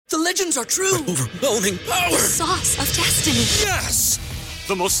The legends are true. Overwhelming power! Sauce of destiny. Yes!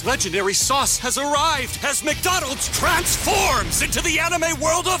 The most legendary sauce has arrived as McDonald's transforms into the anime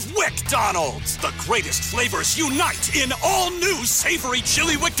world of WickDonald's. The greatest flavors unite in all new savory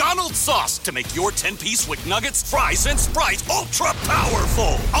chili McDonald's sauce to make your 10-piece Wick Nuggets, fries, and Sprite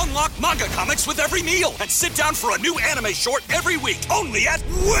ultra-powerful. Unlock manga comics with every meal and sit down for a new anime short every week only at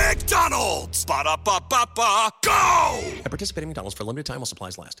WickDonald's. Ba-da-ba-ba-ba, go! At participating McDonald's for a limited time while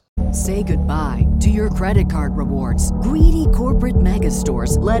supplies last. Say goodbye to your credit card rewards. Greedy corporate mega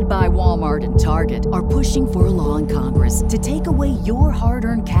stores, led by Walmart and Target, are pushing for a law in Congress to take away your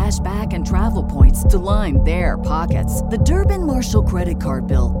hard-earned cash back and travel points to line their pockets. The Durbin-Marshall credit card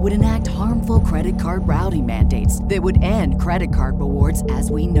bill would enact harmful credit card routing mandates that would end credit card rewards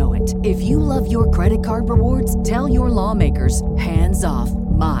as we know it. If you love your credit card rewards, tell your lawmakers, hands off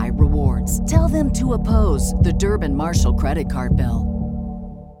my rewards. Tell them to oppose the Durbin-Marshall credit card bill.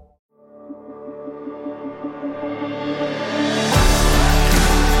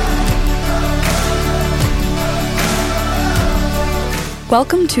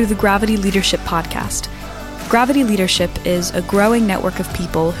 Welcome to the Gravity Leadership Podcast. Gravity Leadership is a growing network of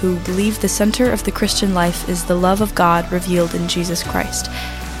people who believe the center of the Christian life is the love of God revealed in Jesus Christ,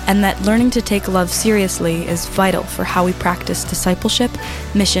 and that learning to take love seriously is vital for how we practice discipleship,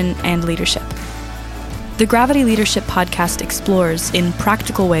 mission, and leadership. The Gravity Leadership Podcast explores, in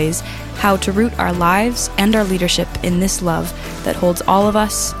practical ways, how to root our lives and our leadership in this love that holds all of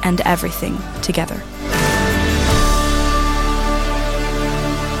us and everything together.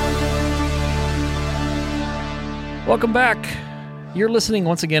 Welcome back. You're listening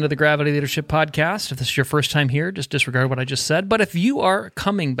once again to the Gravity Leadership Podcast. If this is your first time here, just disregard what I just said. But if you are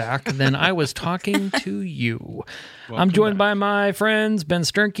coming back, then I was talking to you. I'm joined by my friends Ben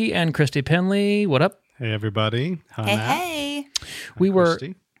Sternke and Christy Penley. What up? Hey, everybody. Hi, Hey, Matt. hey. We were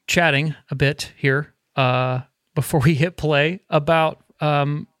Christy. chatting a bit here before we hit play about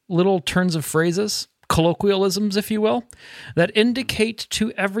little turns of phrases, colloquialisms, if you will, that indicate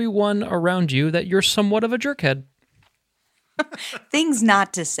to everyone around you that you're somewhat of a jerkhead. Things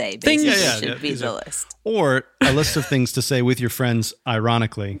not to say, Things- basically, Yeah, should be the list. Or a list of things to say with your friends,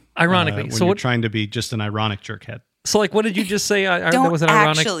 ironically. Ironically. When So you're what- tine to be just an ironic jerkhead. So, like, what did you just say? That Don't was an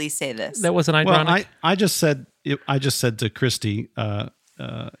ironic. actually say this. That was an ironic. Well, I just said to Christy, I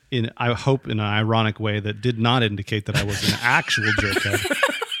hope in an ironic way that did not indicate that I was an actual jerkhead.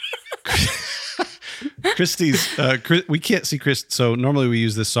 Christy's, we can't see Chris. So normally we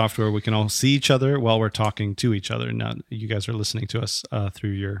use this software. We can all see each other while we're talking to each other. Now you guys are listening to us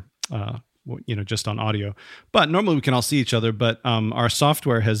through your, just on audio. But normally we can all see each other. But our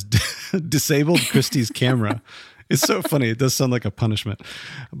software has disabled Christy's camera. It's so funny. It does sound like a punishment,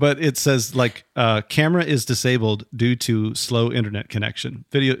 but it says like camera is disabled due to slow internet connection.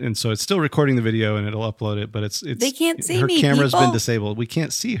 Video, and so it's still recording the video and it'll upload it. But it's They can't see her me, camera's people. been disabled. We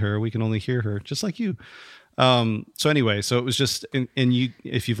can't see her. We can only hear her, just like you. So anyway, so it was just, and you,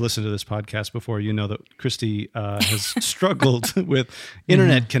 if you've listened to this podcast before, you know that Christy has struggled with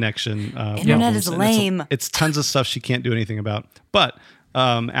internet connection. Internet is problems, and lame. It's tons of stuff she can't do anything about. But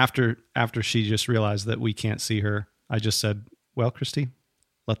after she just realized that we can't see her, I just said, "Well, Christy,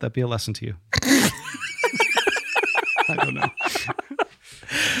 let that be a lesson to you." I don't know.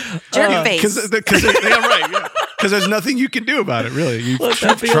 Jerk face. Because there's nothing you can do about it, really. You've Let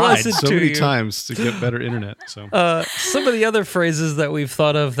that be a tried lesson so to many you. times to get better internet. So Some of the other phrases that we've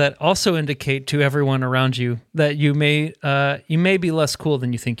thought of that also indicate to everyone around you that you may be less cool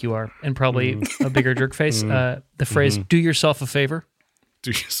than you think you are, and probably a bigger jerk face. The phrase "do yourself a favor,"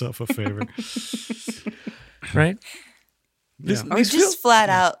 do yourself a favor. right? Yeah. Or just flat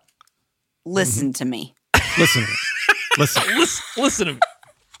out, listen to me. Listen. Listen to me.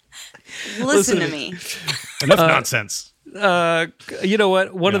 Listen to me. Enough nonsense. You know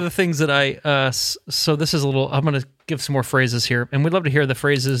what? One of the things that so this is a little, I'm going to give some more phrases here, and we'd love to hear the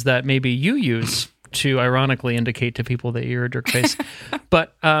phrases that maybe you use to ironically indicate to people that you're a jerk face.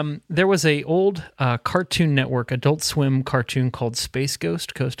 But there was a old Cartoon Network, Adult Swim cartoon called Space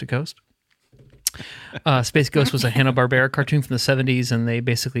Ghost, Coast to Coast. Space Ghost was a Hanna-Barbera cartoon from the 70s, and they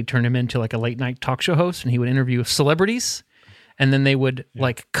basically turned him into like a late-night talk show host, and he would interview celebrities, and then they would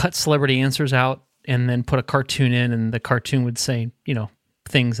like cut celebrity answers out and then put a cartoon in, and the cartoon would say,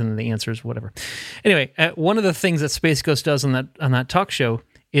 things, and then the answers, whatever. Anyway, one of the things that Space Ghost does on that talk show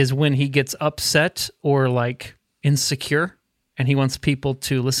is when he gets upset or like insecure and he wants people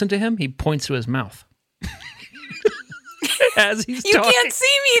to listen to him, he points to his mouth. As he's You talking. can't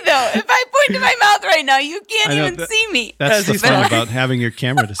see me, though. If I point to my mouth right now, you can't even see me. That's As the he's fun talking. about having your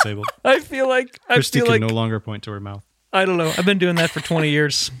camera disabled. I feel like Christy can no longer point to her mouth. I don't know. I've been doing that for 20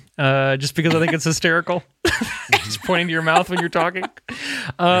 years, just because I think it's hysterical. Just pointing to your mouth when you're talking.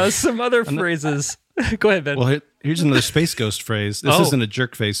 Some other phrases. Go ahead, Ben. Well, here's another Space Ghost phrase. This isn't a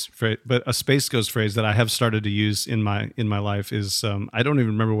jerk face phrase, but a Space Ghost phrase that I have started to use in my life is I don't even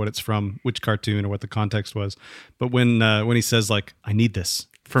remember what it's from, which cartoon or what the context was, but when he says like, "I need this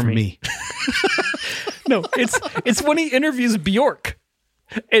for me." No, it's when he interviews Bjork.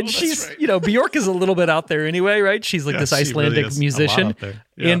 And she's, right. Bjork is a little bit out there anyway, right? She's like this Icelandic really musician.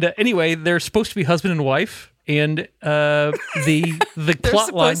 Yeah. And anyway, they're supposed to be husband and wife. And the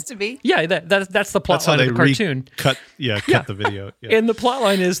plot line, supposed to be. Yeah, that's the plot line of the cartoon. Cut the video. Yeah. And the plot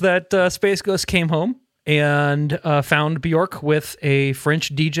line is that Space Ghost came home and found Bjork with a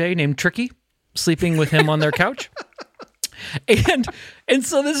French DJ named Tricky sleeping with him on their couch. And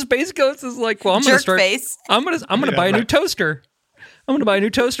so this Space Ghost is like, well, I'm going to start. Face. I'm going to buy a new toaster. I'm going to buy a new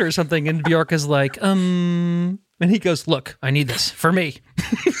toaster or something. And Bjork is like, and he goes, look, I need this for me.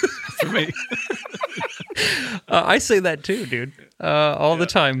 For me. I say that too, dude, all the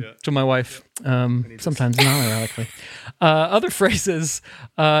time to my wife. Sometimes not ironically. Other phrases,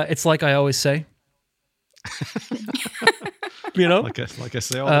 it's like I always say. Like I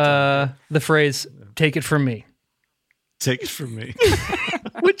say all the time. The phrase, take it from me. Take it from me.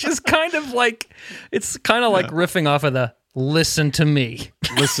 Which is kind of like riffing off of the listen to me.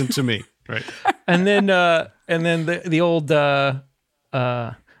 Listen to me, right. And then the old, I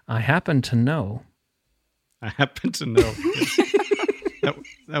happen to know. I happen to know.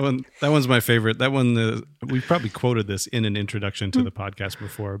 That one's my favorite. That one, we've probably quoted this in an introduction to the podcast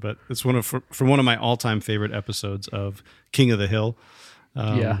before, but it's from one of my all-time favorite episodes of King of the Hill.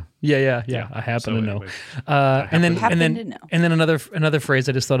 Yeah. I happen to know. And then another phrase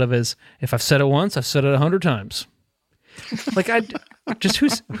I just thought of is, if I've said it once, I've said it 100 times. Like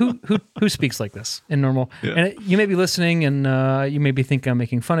who speaks like this in normal? Yeah. And you may be listening, and you may be thinking I'm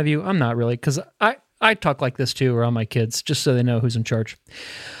making fun of you. I'm not really, because I talk like this too around my kids, just so they know who's in charge.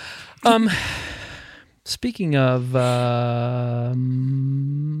 Speaking of,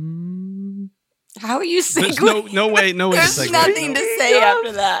 how are you saying? There's no way. There's nothing to say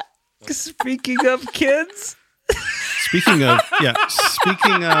after that. Speaking of kids. Speaking of.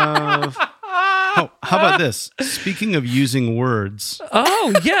 Oh, how about this? Speaking of using words.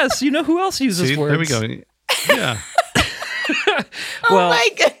 Oh, yes. You know who else uses words? There we go. Yeah. Oh my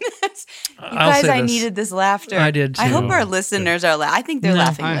goodness. You guys, I needed this laughter. I did too. I hope our listeners are laughing. I think they're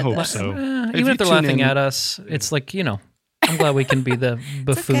laughing with us. I hope so. Even if they're laughing at us, it's like, I'm glad we can be the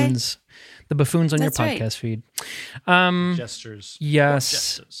buffoons. Okay. The buffoons on your podcast feed. Gestures. Yes.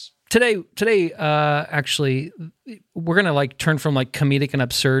 Gestures. Today, actually, we're gonna turn from comedic and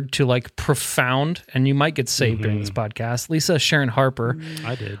absurd to profound, and you might get saved during this podcast. Lisa Sharon Harper,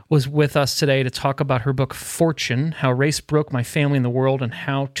 was with us today to talk about her book Fortune: How Race Broke My Family and the World, and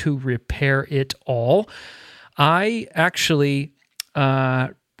How to Repair It All. I actually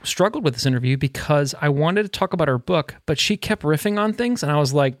struggled with this interview because I wanted to talk about her book, but she kept riffing on things, and I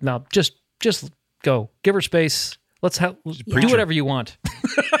was like, no, just go, give her space. Let's do whatever you want.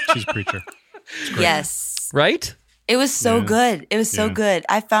 She's a preacher. Yes. Right? It was so good. It was so good.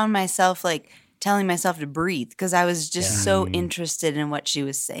 I found myself telling myself to breathe because I was just so interested in what she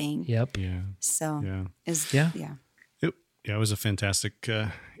was saying. Yep. Yeah. So it was a fantastic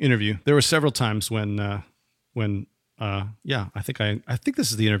interview. There were several times when I think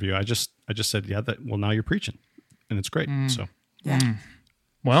this is the interview. I just said, now you're preaching, and it's great. So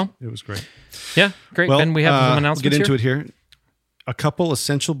well, it was great. Yeah, great. Well, Ben, we have some announcements. Get into it here. A couple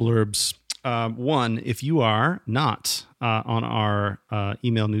essential blurbs. One, if you are not on our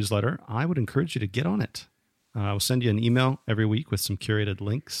email newsletter, I would encourage you to get on it. We'll send you an email every week with some curated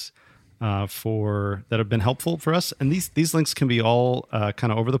links that have been helpful for us. And these links can be all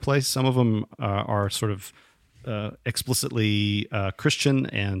kind of over the place. Some of them are sort of explicitly Christian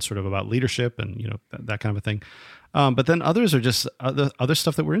and sort of about leadership and that kind of a thing. But then others are just other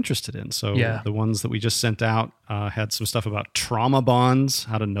stuff that we're interested in. So the ones that we just sent out had some stuff about trauma bonds,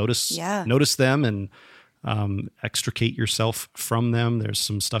 how to notice them and extricate yourself from them. There's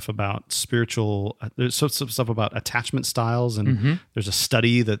some stuff about there's some stuff about attachment styles, and there's a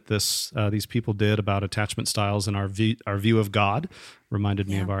study that these people did about attachment styles and our view of God. Reminded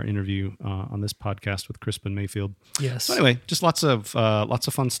me of our interview on this podcast with Crispin Mayfield. Yes. So anyway, just lots of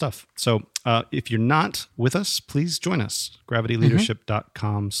fun stuff. So if you're not with us, please join us.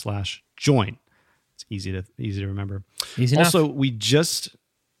 gravityleadership.com/join. It's easy to remember. Easy enough. Also, we just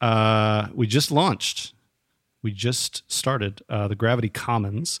launched. We just started the Gravity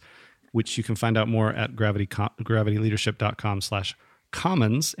Commons, which you can find out more at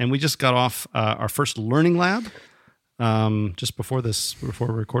gravityleadership.com/commons. And we just got off our first learning lab. just before we're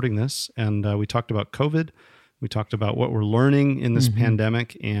recording this, and we talked about COVID. We talked about what we're learning in this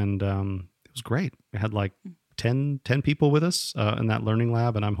pandemic, and it was great. We had like 10 people with us in that learning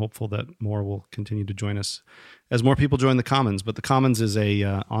lab, and I'm hopeful that more will continue to join us as more people join the Commons. But the Commons is a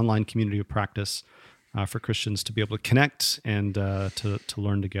online community of practice for Christians to be able to connect and to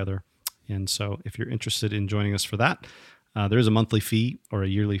learn together. And so if you're interested in joining us for that, there is a monthly fee or a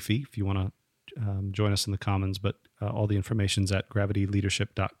yearly fee if you want to join us in the Commons, but all the information's at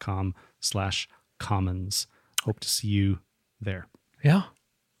gravityleadership.com/commons. Hope to see you there. Yeah.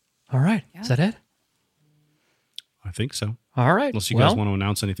 All right. Yeah. Is that it? I think so. All right. Unless you guys want to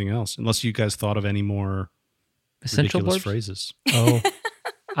announce anything else. Unless you guys thought of any more essential ridiculous blurbs? Phrases. Oh,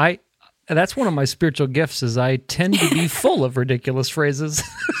 that's one of my spiritual gifts is I tend to be full of ridiculous phrases.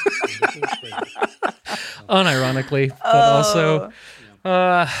 Unironically, but also,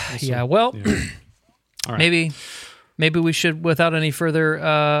 well, All right. maybe we should, without any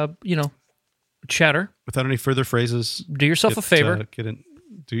further, chatter. Without any further phrases, do yourself a favor.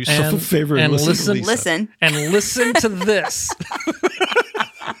 Do yourself a favor and listen to Lisa. And listen to this.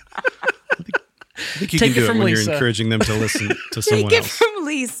 I think you can do it when you're encouraging them to listen to someone else. Take it from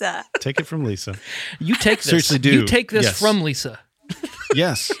Lisa. Take it from Lisa. You take this. Seriously, do. You take this from Lisa.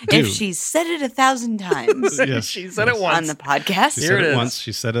 Yes, do. If she's said it 1,000 times. Yes. She said it once. On the podcast. She said it once.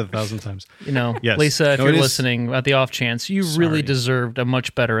 She said it 1,000 times. Yes. Lisa, if you're listening, at the off chance, you really deserved a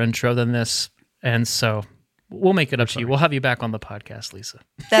much better intro than this. And so we'll make it up to you. We'll have you back on the podcast, Lisa.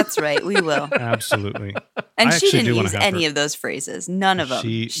 That's right. We will. Absolutely. And she didn't use any of those phrases. None of them.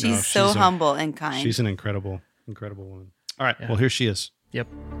 She's so humble and kind. She's an incredible woman. All right. Yeah. Well, here she is. Yep.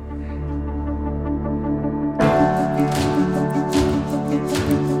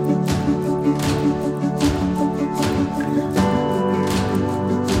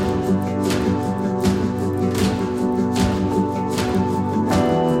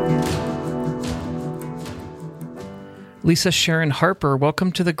 Lisa Sharon Harper,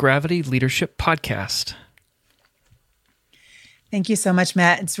 welcome to the Gravity Leadership Podcast. Thank you so much,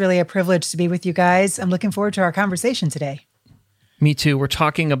 Matt. It's really a privilege to be with you guys. I'm looking forward to our conversation today. Me too. We're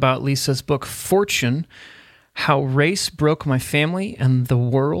talking about Lisa's book, Fortune, How Race Broke My Family and the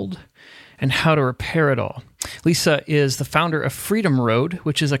World, and How to Repair It All. Lisa is the founder of Freedom Road,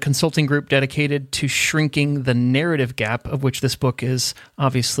 which is a consulting group dedicated to shrinking the narrative gap, of which this book is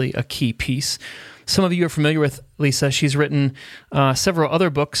obviously a key piece. Some of you are familiar with Lisa. She's written several other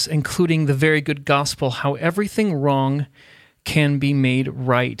books, including The Very Good Gospel, How Everything Wrong Can Be Made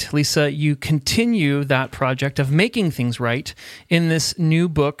Right. Lisa, you continue that project of making things right in this new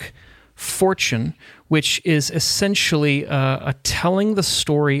book, Fortune, which is essentially telling the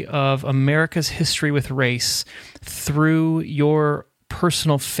story of America's history with race through your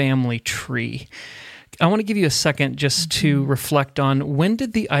personal family tree. I want to give you a second just to reflect on, when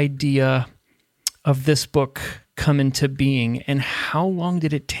did the idea of this book come into being, and how long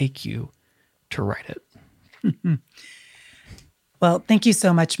did it take you to write it? Well, thank you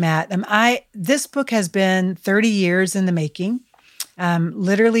so much, Matt. This book has been 30 years in the making.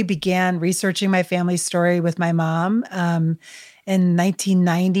 Literally began researching my family story with my mom in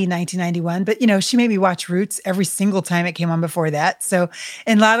 1990, 1991. But, she made me watch Roots every single time it came on before that. So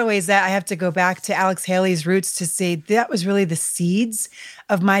in a lot of ways that I have to go back to Alex Haley's Roots to say that was really the seeds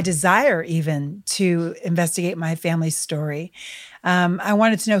of my desire even to investigate my family story. I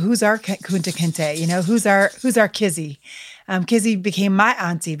wanted to know who's our Kunta Kinte, who's our Kizzy. Kizzy became my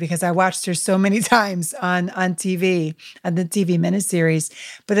auntie because I watched her so many times on TV, on the TV miniseries.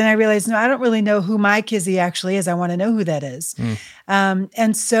 But then I realized, no, I don't really know who my Kizzy actually is. I want to know who that is. And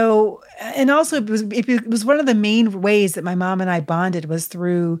also it was one of the main ways that my mom and I bonded was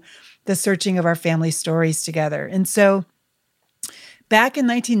through the searching of our family stories together. And so back in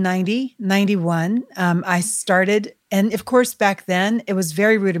 1990, 91, I started. And of course, back then, it was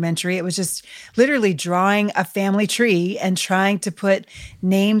very rudimentary. It was just literally drawing a family tree and trying to put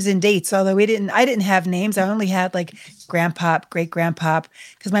names and dates. Although I didn't have names. I only had like grandpop, great-grandpop,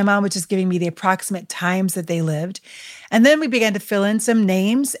 because my mom was just giving me the approximate times that they lived. And then we began to fill in some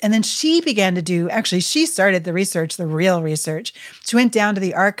names. And then she began to she started the research, the real research. She went down to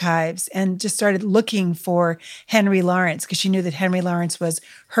the archives and just started looking for Henry Lawrence, because she knew that Henry Lawrence was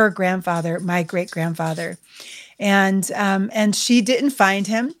her grandfather, my great-grandfather. And she didn't find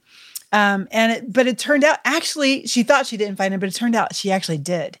him. But it turned out, actually, she thought she didn't find him, but it turned out she actually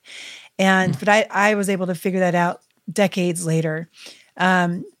did. But I was able to figure that out decades later.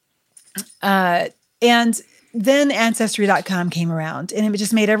 And then Ancestry.com came around, and it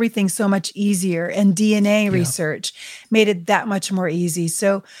just made everything so much easier. And DNA research made it that much more easy.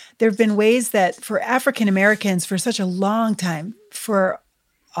 So there have been ways that for African Americans for such a long time, for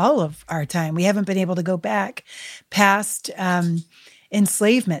all of our time, we haven't been able to go back past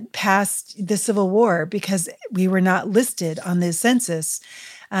enslavement, past the Civil War, because we were not listed on the census.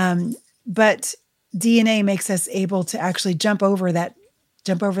 But DNA makes us able to actually jump over that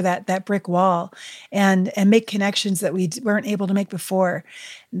brick wall and make connections that we weren't able to make before.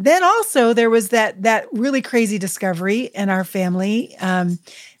 Then also there was that really crazy discovery in our family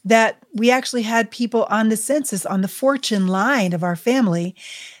that we actually had people on the census, on the fortune line of our family,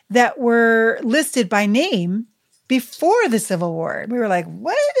 that were listed by name before the Civil War. We were like,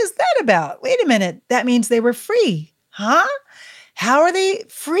 what is that about? Wait a minute. That means they were free. Huh? How are they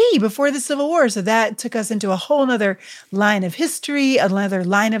free before the Civil War? So that took us into a whole nother line of history, another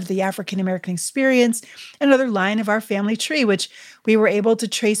line of the African-American experience, another line of our family tree, which we were able to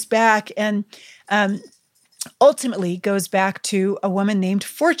trace back and ultimately goes back to a woman named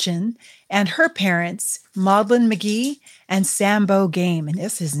Fortune and her parents, Maudlin McGee and Sambo Game. And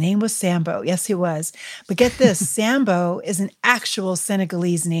yes, his name was Sambo. Yes, he was. But get this, Sambo is an actual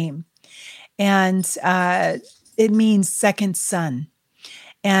Senegalese name. And it means second son.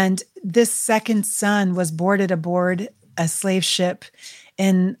 And this second son was boarded aboard a slave ship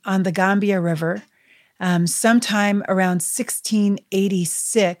on the Gambia River. Sometime around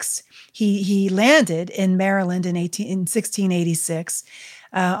 1686, he landed in Maryland in 1686,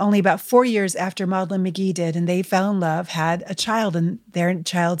 only about 4 years after Maudlin McGee did, and they fell in love, had a child, and their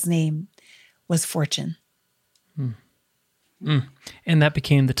child's name was Fortune. And that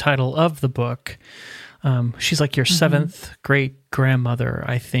became the title of the book. She's like your seventh great-grandmother,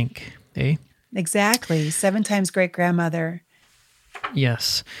 I think, eh? Exactly. 7 times great-grandmother.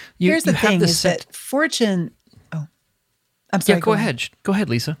 Yes. Here's the thing is that Fortune... Oh, I'm sorry. Yeah, go ahead. Go ahead,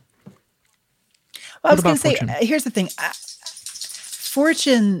 Lisa. Well, I was going to say, here's the thing.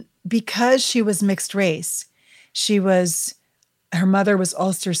 Fortune, because she was mixed race, her mother was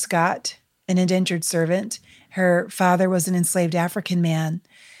Ulster Scot, an indentured servant. Her father was an enslaved African man.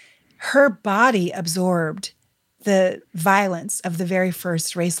 Her body absorbed the violence of the very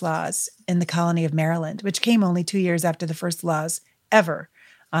first race laws in the colony of Maryland, which came only 2 years after the first laws ever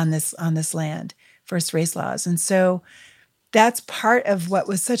on this land, first race laws. And so that's part of what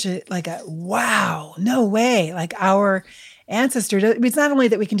was such a wow, no way. Like our ancestors, it's not only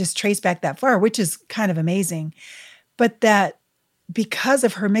that we can just trace back that far, which is kind of amazing, but that because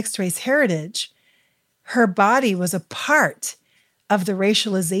of her mixed race heritage, her body was a part of the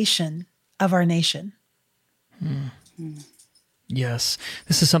racialization of our nation. Yes.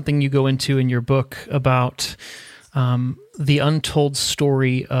 This is something you go into in your book about the untold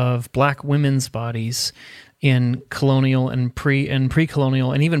story of Black women's bodies in colonial and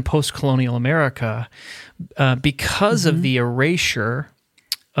pre-colonial and even post-colonial America because of the erasure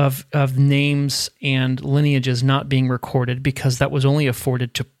of names and lineages not being recorded, because that was only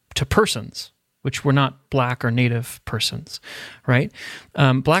afforded to persons, which were not Black or Native persons, right?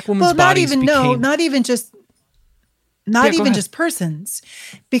 Black women's bodies not even just persons,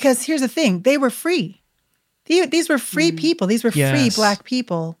 because here's the thing: they were free. These were free people. These were free Black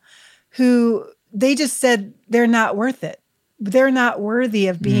people who they just said they're not worth it. They're not worthy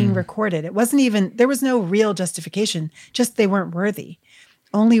of being recorded. It wasn't even, there was no real justification, just they weren't worthy.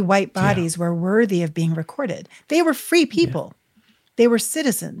 Only white bodies were worthy of being recorded. They were free people. They were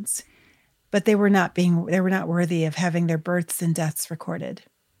citizens, but they were not worthy of having their births and deaths recorded.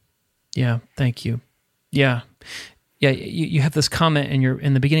 Yeah, thank you. Yeah. Yeah, you have this comment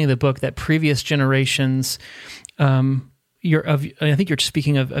in the beginning of the book that previous generations, I think you're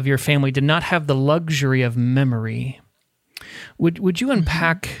speaking of your family, did not have the luxury of memory. Would you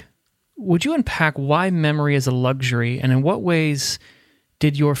unpack why memory is a luxury, and in what ways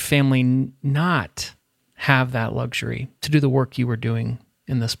did your family not have that luxury to do the work you were doing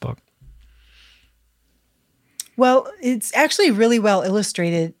in this book? Well, it's actually really well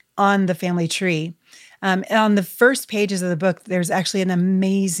illustrated on the family tree. On the first pages of the book, there's actually an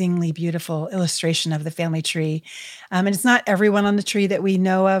amazingly beautiful illustration of the family tree. And it's not everyone on the tree that we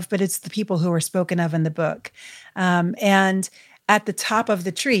know of, but it's the people who are spoken of in the book. And at the top of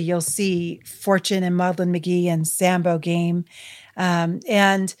the tree, you'll see Fortune and Maudlin McGee and Sambo Game.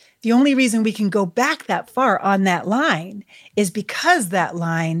 And the only reason we can go back that far on that line is because that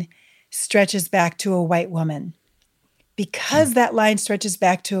line stretches back to a white woman. Because that line stretches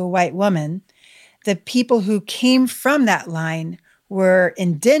back to a white woman, the people who came from that line were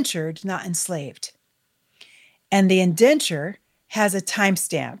indentured, not enslaved. And the indenture has a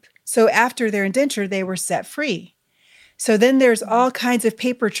timestamp. So after their indenture, they were set free. So then there's all kinds of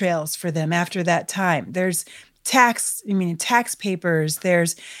paper trails for them after that time. There's tax papers.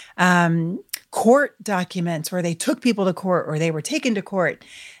 There's court documents where they took people to court or they were taken to court.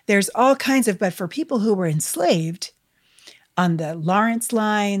 There's all kinds of, but for people who were enslaved on the Lawrence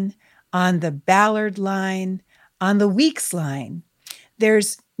line, on the Ballard line, on the Weeks line,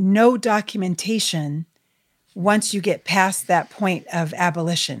 there's no documentation once you get past that point of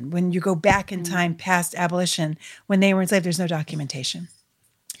abolition. When you go back in time past abolition, when they were enslaved, there's no documentation.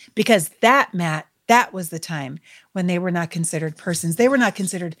 Because that was the time when they were not considered persons. They were not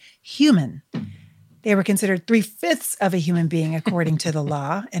considered human. They were considered 3/5 of a human being according to the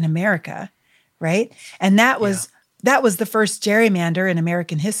law in America, right? And that was the first gerrymander in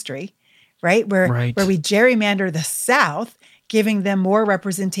American history, right? Where we gerrymander the South, giving them more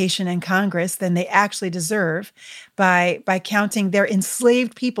representation in Congress than they actually deserve by counting their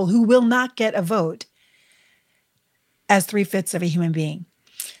enslaved people who will not get a vote as 3/5 of a human being.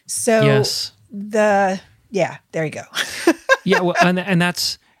 So there you go. Well,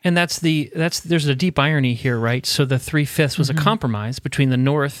 there's a deep irony here, right? So the 3/5 was a compromise between the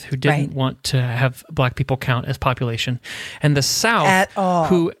North, who didn't want to have Black people count as population, and the South,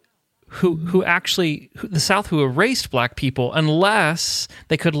 the South who erased Black people unless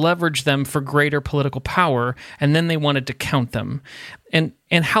they could leverage them for greater political power, and then they wanted to count them. And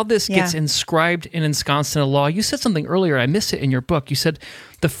how this gets inscribed and ensconced in a law. You said something earlier, I missed it in your book. You said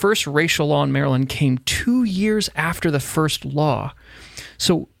the first racial law in Maryland came 2 years after the first law.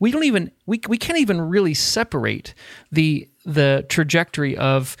 So we can't even really separate the trajectory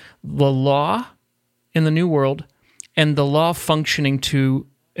of the law in the New World and the law functioning to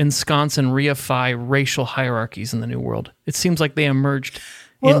ensconce and reify racial hierarchies in the New World. It seems like they emerged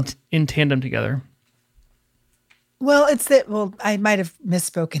in tandem together. Well, I might have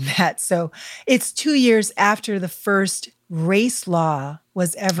misspoken that. So it's 2 years after the first race law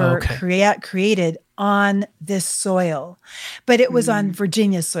was ever created on this soil, but it was on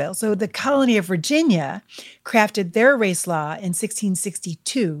Virginia soil. So the colony of Virginia crafted their race law in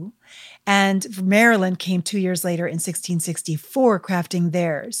 1662, and Maryland came 2 years later in 1664, crafting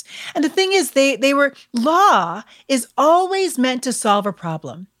theirs. And the thing is, law is always meant to solve a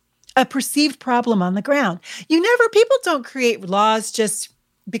problem, a perceived problem on the ground. People don't create laws just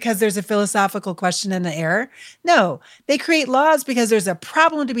because there's a philosophical question in the air. No, they create laws because there's a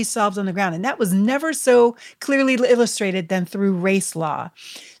problem to be solved on the ground. And that was never so clearly illustrated than through race law.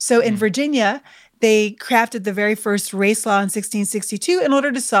 So in Virginia, they crafted the very first race law in 1662 in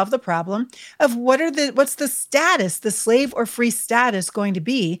order to solve the problem of what's the status, the slave or free status going to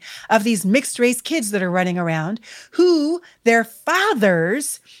be of these mixed race kids that are running around, who their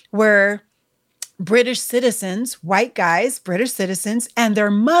fathers were British citizens, white guys, British citizens, and their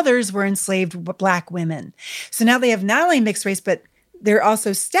mothers were enslaved Black women. So now they have not only mixed race, but they're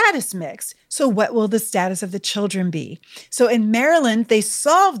also status mixed. So what will the status of the children be? So in Virginia, they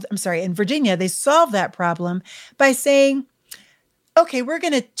solved that problem by saying, okay, we're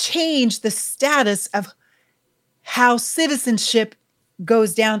going to change the status of how citizenship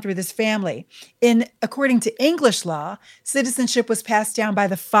goes down through this family. According to English law, citizenship was passed down by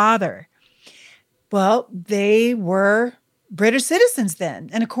the father. Well, they were British citizens then.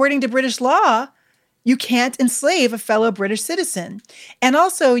 And according to British law, you can't enslave a fellow British citizen. And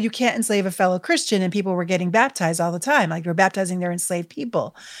also, you can't enslave a fellow Christian, and people were getting baptized all the time, like they were baptizing their enslaved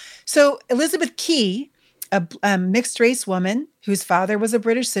people. So Elizabeth Key, a mixed race woman whose father was a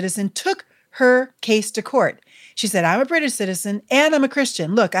British citizen, took her case to court. She said, I'm a British citizen and I'm a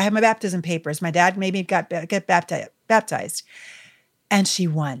Christian. Look, I have my baptism papers. My dad made me get baptized. And she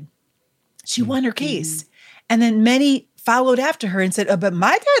won. She won her case. And then many followed after her and said, oh, but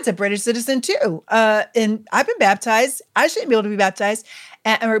my dad's a British citizen too. And I've been baptized. I shouldn't be able to be baptized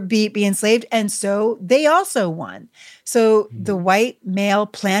or be enslaved. And so they also won. So the white male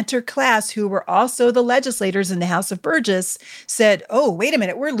planter class, who were also the legislators in the House of Burgess, said, oh, wait a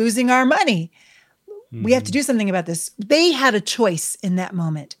minute, we're losing our money. We have to do something about this. They had a choice in that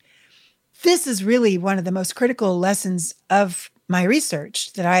moment. This is really one of the most critical lessons of my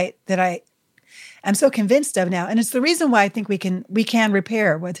research that I am so convinced of now. And it's the reason why I think we can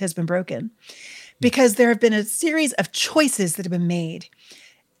repair what has been broken. Because there have been a series of choices that have been made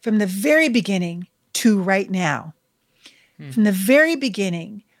from the very beginning to right now. From the very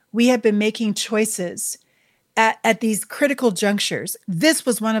beginning, we have been making choices at these critical junctures. This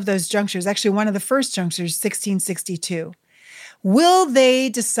was one of those junctures, actually one of the first junctures, 1662. Will they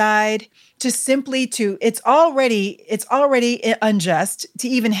decide it's already unjust to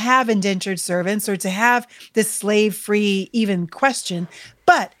even have indentured servants or to have this slave-free even question,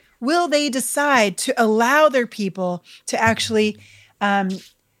 but will they decide to allow their people to actually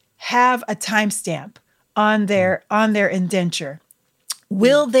have a timestamp on their indenture?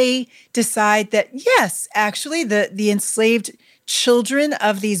 Will they decide that, yes, actually the enslaved children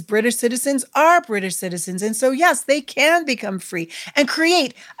of these British citizens are British citizens, and so yes, they can become free and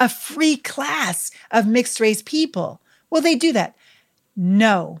create a free class of mixed race people? Will they do that?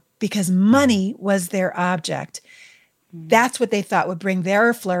 No, because money was their object. That's what they thought would bring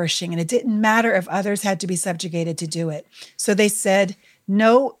their flourishing, and it didn't matter if others had to be subjugated to do it. So they said,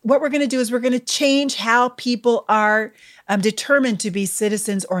 no, what we're going to do is we're going to change how people are determined to be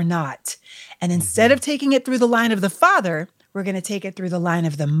citizens or not. And instead of taking it through the line of the father, we're going to take it through the line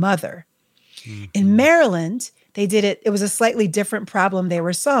of the mother. In Maryland, they did it. It was a slightly different problem they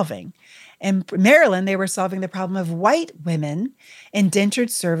were solving. In Maryland, they were solving the problem of white women,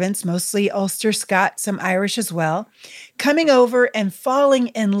 indentured servants, mostly Ulster, Scot, some Irish as well, coming over and falling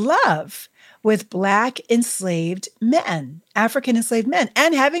in love with Black enslaved men, African enslaved men,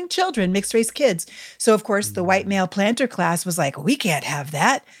 and having children, mixed race kids. So, of course, the white male planter class was like, we can't have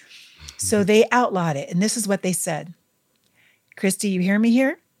that. So they outlawed it. And this is what they said. Christy, you hear me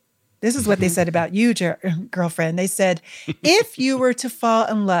here? This is what they said about you, girlfriend. They said, if you were to fall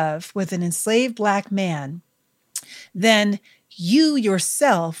in love with an enslaved Black man, then you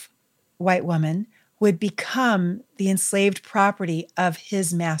yourself, white woman, would become the enslaved property of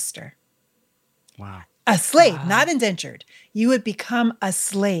his master. Wow. A slave, not indentured. You would become a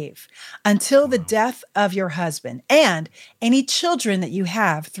slave until the death of your husband, and any children that you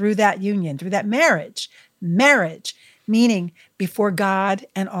have through that union, through that marriage, meaning before God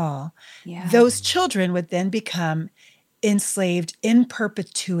and all, those children would then become enslaved in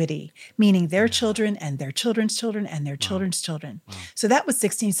perpetuity, meaning their children and their children's children and their children's children. So that was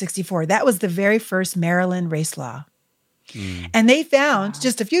 1664. That was the very first Maryland race law. And they found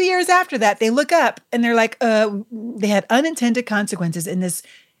just a few years after that, they look up and they're like, they had unintended consequences in this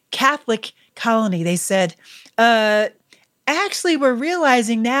Catholic colony. They said, actually, we're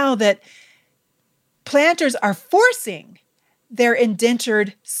realizing now that planters are forcing their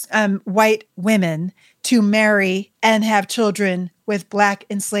indentured white women to marry and have children with Black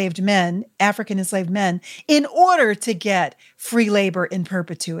enslaved men, African enslaved men, in order to get free labor in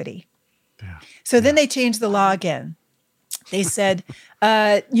perpetuity. So then they changed the law again. They said,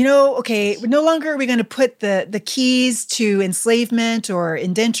 okay, no longer are we going to put the keys to enslavement or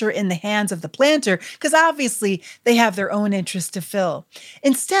indenture in the hands of the planter, because obviously they have their own interests to fill.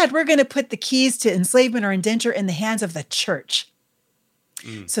 Instead, we're going to put the keys to enslavement or indenture in the hands of the church.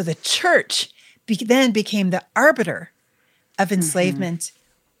 So the church then became the arbiter of enslavement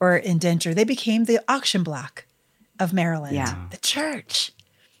or indenture. They became the auction block of Maryland. Yeah. The church.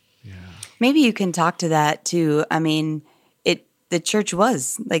 Maybe you can talk to that too. I mean, the church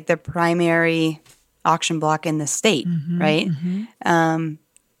was like the primary auction block in the state, right?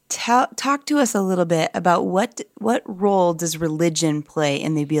 Talk to us a little bit about what role does religion play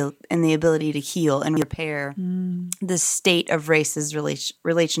in the ability to heal and repair the state of races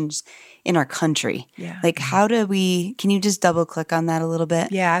relations in our country. Like, how do we? Can you just double click on that a little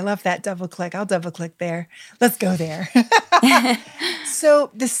bit? Yeah, I love that double click. I'll double click there. Let's go there. So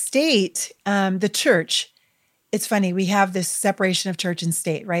the state, the church. It's funny, we have this separation of church and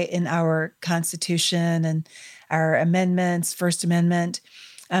state, right, in our Constitution and our amendments, First Amendment.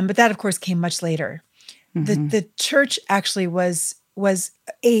 But that, of course, came much later. The church actually was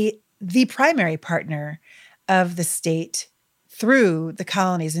the primary partner of the state through the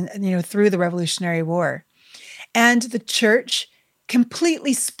colonies and through the Revolutionary War. And the church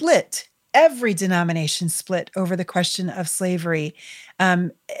completely split. Every denomination split over the question of slavery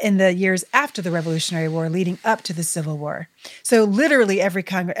in the years after the Revolutionary War, leading up to the Civil War. So literally every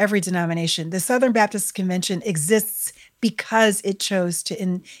denomination. The Southern Baptist Convention exists because it chose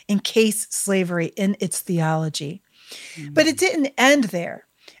to encase slavery in its theology. But it didn't end there.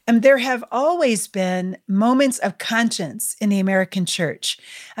 There have always been moments of conscience in the American church.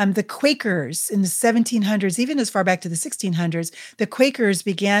 The Quakers in the 1700s, even as far back to the 1600s, the Quakers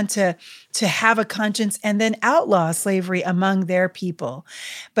began to have a conscience and then outlaw slavery among their people.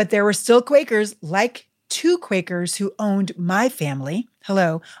 But there were still Quakers, like two Quakers who owned my family,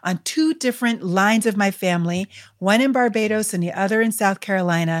 on two different lines of my family, one in Barbados and the other in South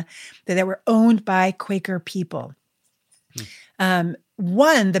Carolina, that were owned by Quaker people.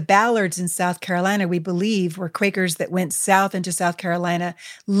 One, the Ballards in South Carolina, we believe, were Quakers that went south into South Carolina,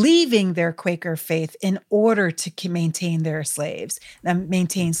 leaving their Quaker faith in order to maintain their slaves,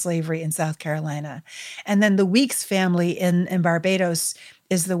 maintain slavery in South Carolina. And then the Weeks family in Barbados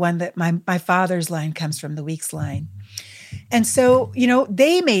is the one that my father's line comes from, the Weeks line. And so,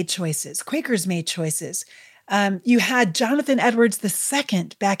 they made choices. Quakers made choices. You had Jonathan Edwards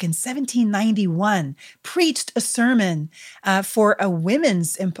II back in 1791 preached a sermon for a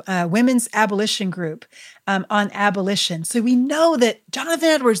women's abolition group on abolition. So we know that Jonathan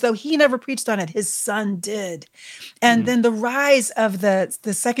Edwards, though he never preached on it, his son did. And then the rise of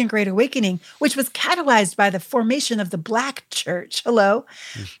the Second Great Awakening, which was catalyzed by the formation of the Black Church,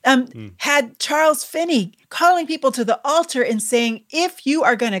 had Charles Finney calling people to the altar and saying, if you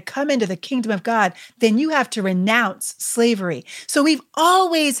are going to come into the kingdom of God, then you have to renounce slavery. So we've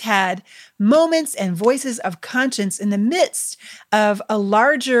always had moments and voices of conscience in the midst of a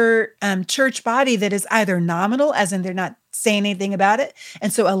larger church body that is either nominal, as in they're not saying anything about it,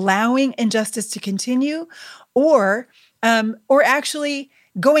 and so allowing injustice to continue, or actually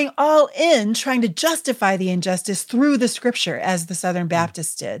going all in, trying to justify the injustice through the scripture, as the Southern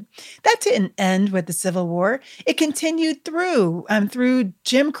Baptists did. That didn't end with the Civil War. It continued through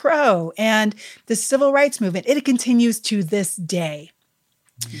Jim Crow and the Civil Rights Movement. It continues to this day.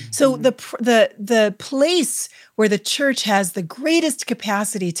 So the place where the church has the greatest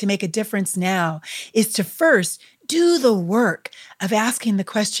capacity to make a difference now is to first do the work of asking the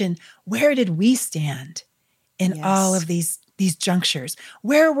question, where did we stand in all of these junctures?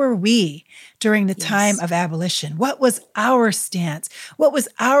 Where were we during the time of abolition? What was our stance? What was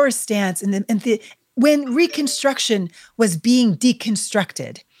our stance when Reconstruction was being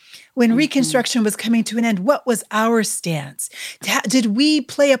deconstructed? When Reconstruction was coming to an end, what was our stance? Did we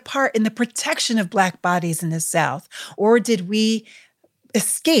play a part in the protection of Black bodies in the South? Or did we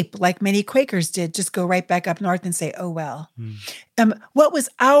escape like many Quakers did, just go right back up north and say, oh, well? What was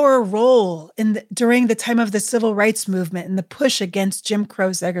our role during the time of the Civil Rights Movement and the push against Jim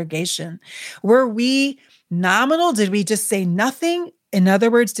Crow segregation? Were we nominal? Did we just say nothing? In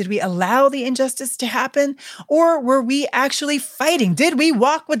other words, did we allow the injustice to happen, or were we actually fighting? Did we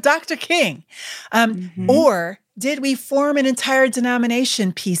walk with Dr. King? Or did we form an entire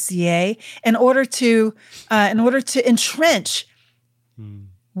denomination, PCA, in order to entrench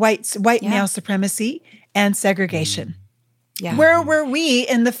white male supremacy and segregation? Yeah. Where were we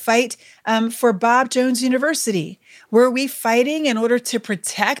in the fight for Bob Jones University? Were we fighting in order to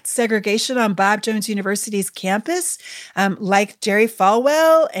protect segregation on Bob Jones University's campus, like Jerry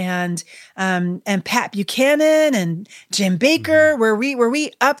Falwell and Pat Buchanan and Jim Baker? Were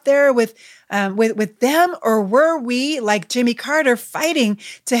we up there with them, or were we, like Jimmy Carter, fighting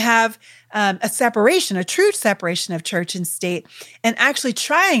to have a true separation of church and state, and actually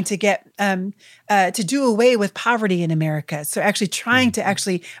trying to get to do away with poverty in America? So actually trying to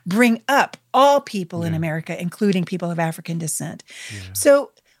actually bring up all people in America, including people of African descent.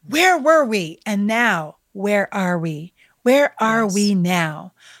 So where were we? And now, where are we? Where are we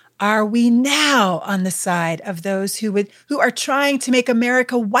now? Are we now on the side of those who are trying to make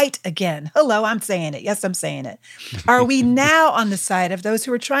America white again? Hello, I'm saying it. Yes, I'm saying it. Are we now on the side of those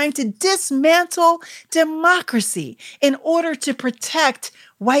who are trying to dismantle democracy in order to protect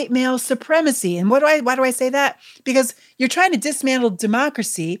white male supremacy? And why do I say that? Because you're trying to dismantle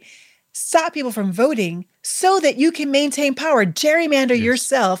democracy, stop people from voting so that you can maintain power, gerrymander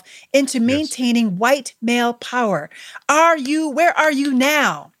yourself into maintaining white male power. Where are you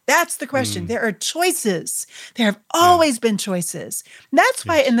now? That's the question. There are choices. There have always been choices. And that's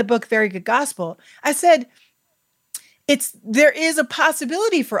why in the book, Very Good Gospel, I said, there is a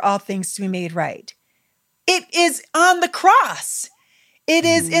possibility for all things to be made right. It is on the cross. It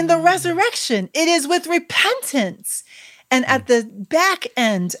is in the resurrection. It is with repentance. And at the back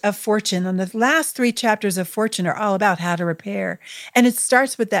end of Fortune, on the last 3 chapters of Fortune are all about how to repair. And it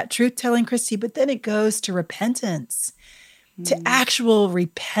starts with that truth-telling, Christy, but then it goes to repentance, to actual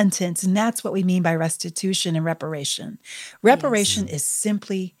repentance. And that's what we mean by restitution and reparation. Reparation is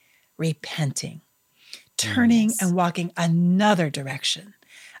simply repenting, turning and walking another direction,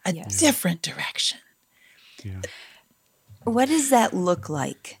 a different direction. Yeah. What does that look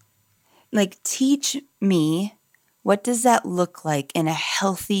like? Like, teach me, what does that look like in a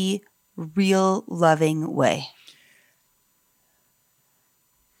healthy, real, loving way?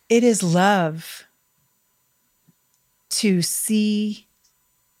 It is love to see,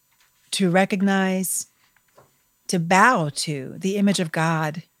 to recognize, to bow to the image of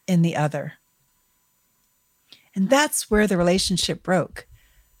God in the other. And that's where the relationship broke.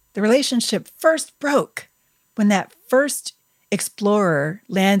 The relationship first broke when that first explorer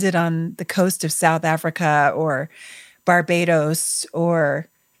landed on the coast of South Africa or Barbados or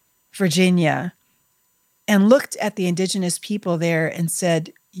Virginia and looked at the indigenous people there and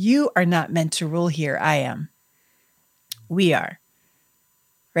said, "You are not meant to rule here. I am. We are."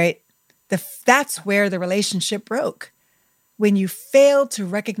 Right? That's where the relationship broke. when you fail to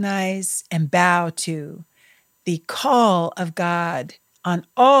recognize and bow to the call of God on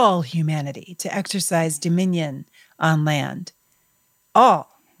all humanity to exercise dominion on land,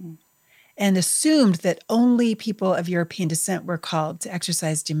 all, and assumed that only people of European descent were called to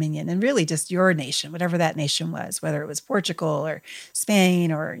exercise dominion, and really just your nation, whatever that nation was, whether it was Portugal or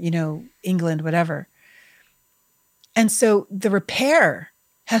Spain or, England, whatever. And so the repair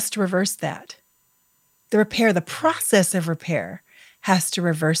has to reverse that. The process of repair has to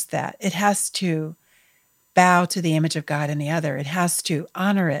reverse that. It has to bow to the image of God in the other. It has to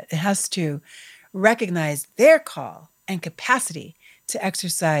honor it. It has to recognize their call and capacity to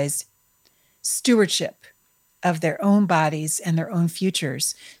exercise stewardship of their own bodies and their own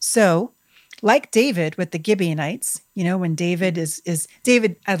futures. So, like David with the Gibeonites, when David is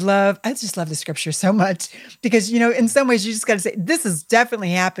David, I just love the scripture so much because, in some ways you just got to say, this has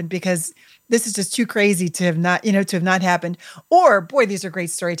definitely happened because this is just too crazy to have not happened. Or, boy, these are great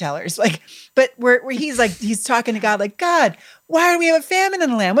storytellers. But where he's talking to God, like, God, why do we have a famine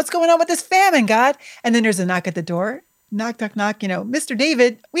in the land? What's going on with this famine, God? And then there's a knock at the door. Knock, knock, knock. Mr.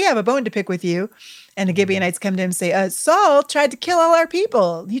 David, we have a bone to pick with you. And the Gibeonites come to him and say, Saul tried to kill all our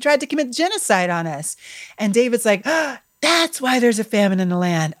people. He tried to commit genocide on us. And David's like, that's why there's a famine in the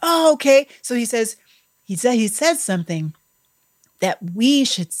land. Oh, okay. So he says something that we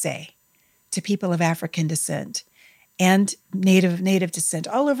should say to people of African descent and native descent,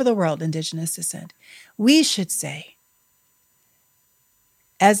 all over the world, indigenous descent. We should say,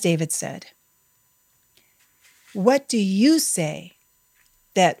 as David said, what do you say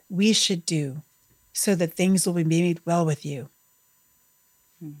that we should do so that things will be made well with you?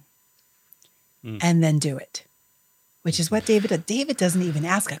 And then do it, which is what David did. David doesn't even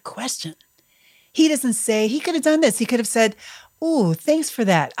ask a question. He doesn't say, he could have done this. He could have said, "Ooh, thanks for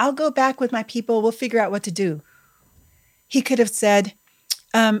that. I'll go back with my people. We'll figure out what to do." He could have said,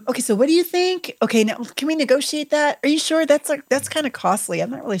 okay, so what do you think? Okay, now can we negotiate that? Are you sure? That's kind of costly. I'm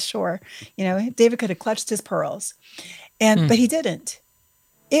not really sure. David could have clutched his pearls, but he didn't.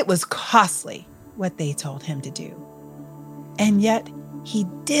 It was costly what they told him to do. And yet he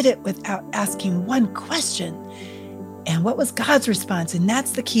did it without asking one question. And what was God's response? And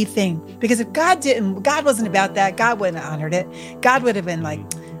that's the key thing. Because if God wasn't about that, God wouldn't have honored it. God would have been like,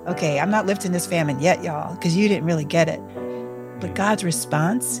 okay, I'm not lifting this famine yet, y'all, because you didn't really get it. But God's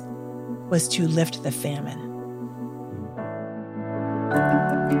response was to lift the famine.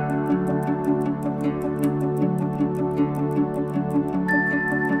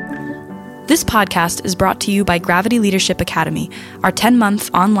 This podcast is brought to you by Gravity Leadership Academy, our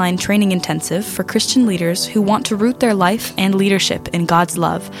 10-month online training intensive for Christian leaders who want to root their life and leadership in God's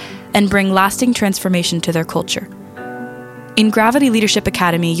love and bring lasting transformation to their culture. In Gravity Leadership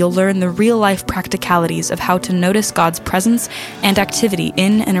Academy, you'll learn the real-life practicalities of how to notice God's presence and activity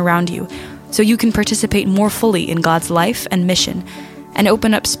in and around you, so you can participate more fully in God's life and mission, and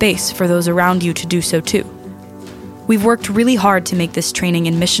open up space for those around you to do so too. We've worked really hard to make this training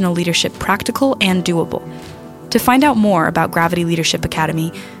in missional leadership practical and doable. To find out more about Gravity Leadership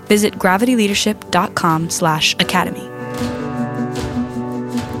Academy, visit gravityleadership.com/academy.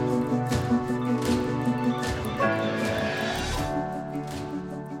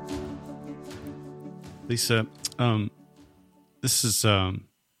 Lisa, this is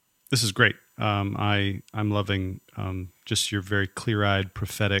great. I'm loving just your very clear-eyed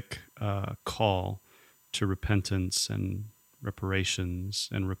prophetic call to repentance and reparations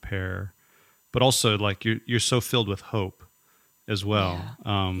and repair, but also like you're so filled with hope as well.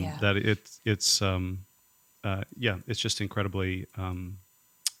 That it's just incredibly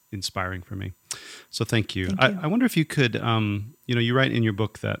inspiring for me. So thank you. I wonder if you could, you write in your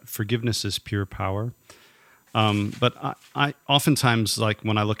book that forgiveness is pure power. But I oftentimes, like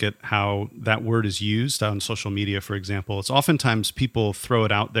when I look at how that word is used on social media, for example, it's oftentimes people throw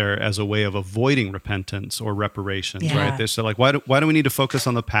it out there as a way of avoiding repentance or reparations, right? They say like, why do we need to focus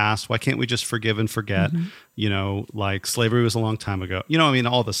on the past? Why can't we just forgive and forget? Like slavery was a long time ago.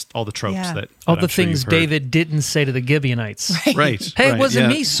 All the tropes that all the things David didn't say to the Gibeonites. Right. Hey, it wasn't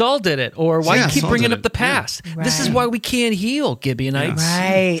me. Saul did it. Or why you keep bringing up the past? Yeah. This is why we can't heal, Gibeonites.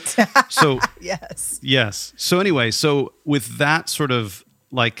 Right. So yes. So anyway, with that sort of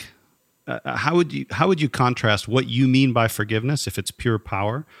like, how would you contrast what you mean by forgiveness, if it's pure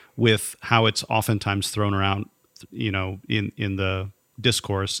power, with how it's oftentimes thrown around, in the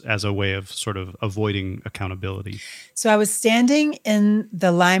discourse as a way of sort of avoiding accountability? So I was standing in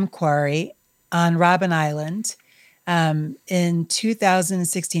the lime quarry on Robben Island in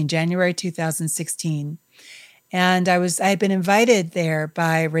 2016, January 2016. And I had been invited there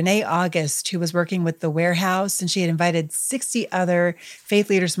by Renee August, who was working with the Warehouse, and she had invited 60 other faith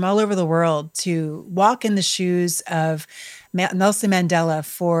leaders from all over the world to walk in the shoes of Nelson Mandela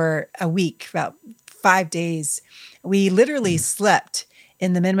for a week, about 5 days. We literally slept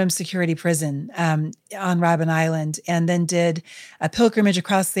in the minimum security prison on Robben Island, and then did a pilgrimage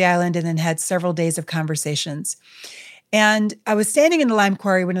across the island, and then had several days of conversations. And I was standing in the lime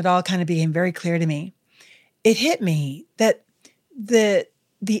quarry when it all kind of became very clear to me. It hit me that the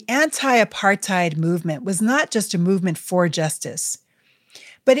anti-apartheid movement was not just a movement for justice,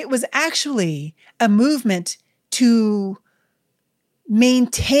 but it was actually a movement to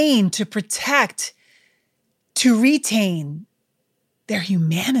maintain, to protect, to retain their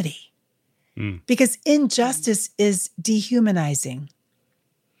humanity. Because injustice is dehumanizing.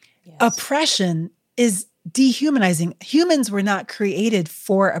 Yes. Oppression is dehumanizing. Humans were not created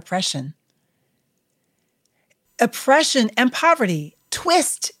for oppression. Oppression and poverty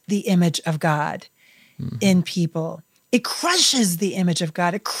twist the image of God in people. It crushes the image of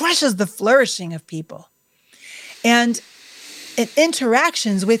God. It crushes the flourishing of people. And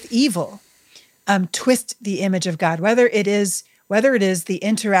interactions with evil twist the image of God, whether it is the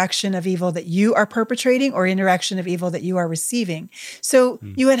interaction of evil that you are perpetrating or interaction of evil that you are receiving. So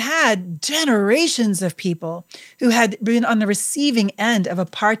you had generations of people who had been on the receiving end of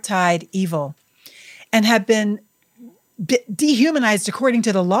apartheid evil and have been dehumanized according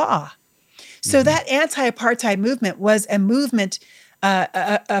to the law. So that anti-apartheid movement was a movement,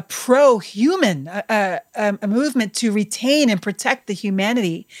 a pro-human, a movement to retain and protect the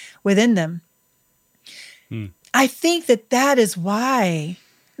humanity within them. I think that is why,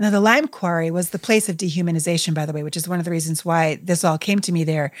 now the lime quarry was the place of dehumanization, by the way, which is one of the reasons why this all came to me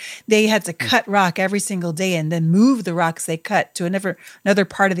there. They had to cut rock every single day and then move the rocks they cut to another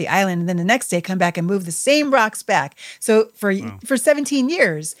part of the island. And then the next day come back and move the same rocks back. So for 17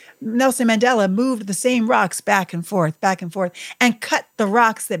 years, Nelson Mandela moved the same rocks back and forth, and cut the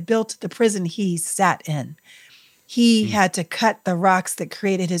rocks that built the prison he sat in. He had to cut the rocks that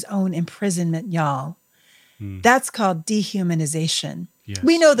created his own imprisonment, y'all. That's called dehumanization. Yes,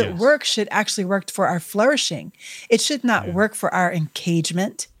 we know that work should actually work for our flourishing. It should not work for our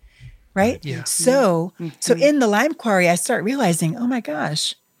engagement, right? Yeah. So in the lime quarry, I start realizing, oh my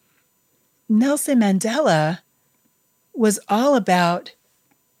gosh, Nelson Mandela was all about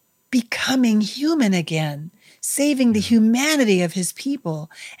becoming human again, saving the humanity of his people.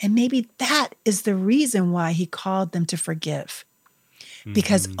 And maybe that is the reason why he called them to forgive.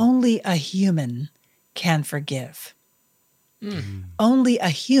 Because only a human can forgive. Only a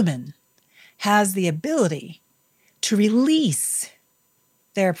human has the ability to release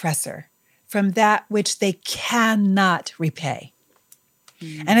their oppressor from that which they cannot repay.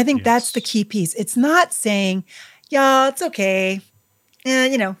 And I think that's the key piece. It's not saying, y'all, it's okay.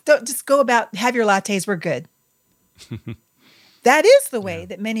 Don't just go about, have your lattes, we're good. That is the way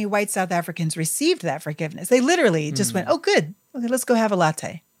that many white South Africans received that forgiveness. They literally just went, oh, good. Okay, let's go have a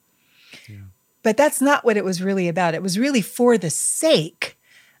latte. Yeah. But that's not what it was really about. It was really for the sake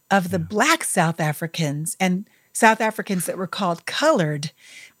of the Black South Africans and South Africans that were called colored,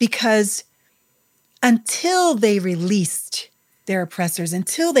 because until they released their oppressors,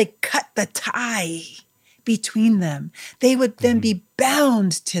 until they cut the tie between them, they would then be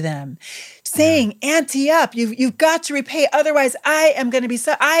bound to them, saying, ante up, you've got to repay, otherwise I am going to be,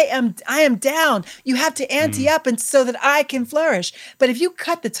 I am down. You have to ante up and so that I can flourish. But if you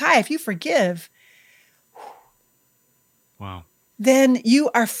cut the tie, if you forgive, then you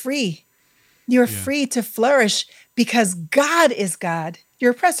are free. You're free to flourish because God is God.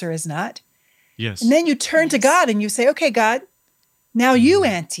 Your oppressor is not. Yes. And then you turn to God and you say, okay, God, now you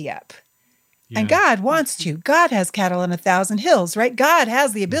ante up. Yeah. And God wants to. God has cattle on 1,000 hills, right? God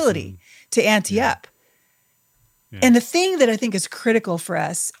has the ability to ante up. Yeah. And the thing that I think is critical for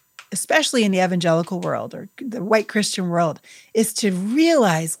us, especially in the evangelical world or the white Christian world, is to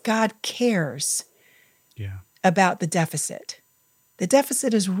realize God cares about the deficit. The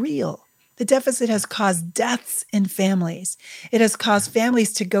deficit is real. The deficit has caused deaths in families. It has caused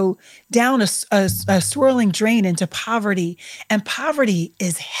families to go down a swirling drain into poverty, and poverty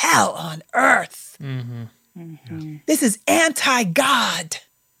is hell on earth. This is anti-God.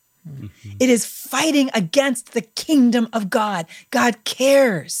 It is fighting against the kingdom of God. God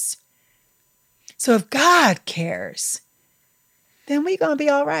cares. So if God cares, then we're going to be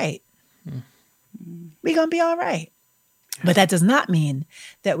all right. We're going to be all right. But that does not mean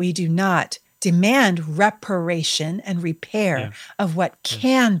that we do not demand reparation and repair of what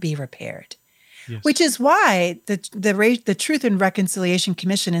can be repaired, which is why the Truth and Reconciliation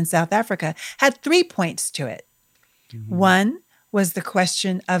Commission in South Africa had 3 points to it. One was the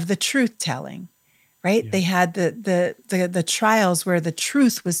question of the truth telling, right? They had the trials where the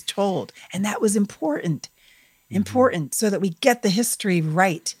truth was told, and that was important, so that we get the history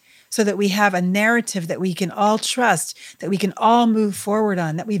right, so that we have a narrative that we can all trust, that we can all move forward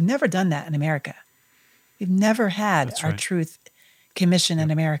on, that we've never done that in America. We've never had our truth commission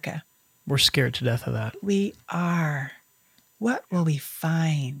in America. We're scared to death of that. We are. What will we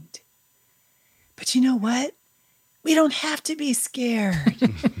find? But you know what? We don't have to be scared.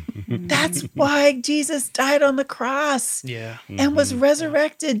 That's why Jesus died on the cross and was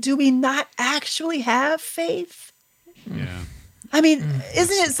resurrected. Do we not actually have faith? Yeah. I mean,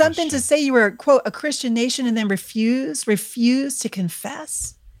 isn't it something to say you were, quote, a Christian nation and then refuse to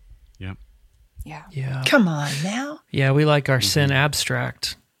confess? Yep. Yeah. Come on now. Yeah, we like our sin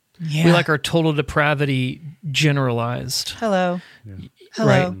abstract. Yeah. We like our total depravity generalized. Hello.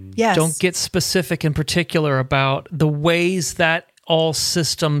 Right. Yes. Don't get specific in particular about the ways that all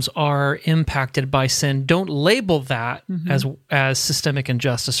systems are impacted by sin. Don't label that as systemic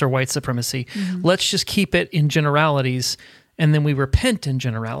injustice or white supremacy. Let's just keep it in generalities, and then we repent in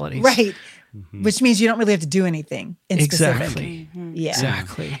generalities. Right. Which means you don't really have to do anything in specific. Exactly. Yeah.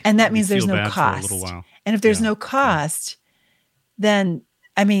 Exactly. And that means there's feel no bad for a cost. little while. And if there's no cost, then,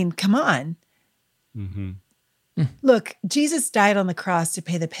 I mean, come on. Look, Jesus died on the cross to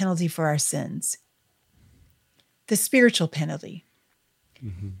pay the penalty for our sins, the spiritual penalty.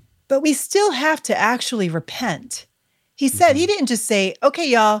 But we still have to actually repent. He said, he didn't just say, okay,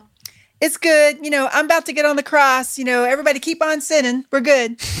 y'all, it's good. You know, I'm about to get on the cross. You know, everybody keep on sinning. We're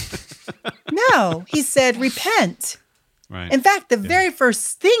good. No, he said, repent. Right. In fact, the very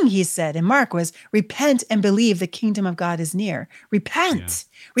first thing he said in Mark was, repent and believe the kingdom of God is near. Repent.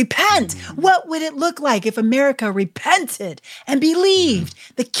 Repent. What would it look like if America repented and believed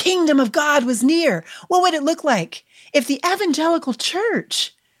the kingdom of God was near? What would it look like if the evangelical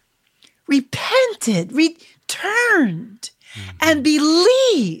church repented, returned, and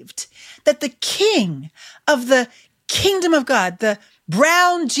believed that the king of the kingdom of God, the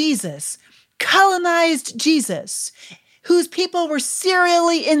brown Jesus, colonized Jesus, whose people were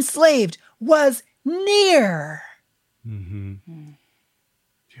serially enslaved, was near?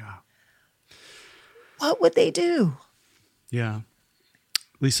 Yeah. What would they do? Yeah.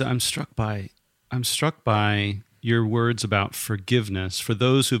 Lisa, I'm struck by your words about forgiveness. For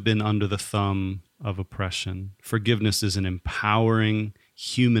those who've been under the thumb of oppression, forgiveness is an empowering,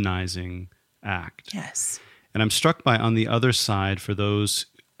 humanizing act. Yes. And I'm struck by, on the other side, for those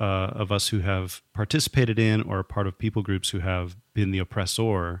of us who have participated in or are part of people groups who have been the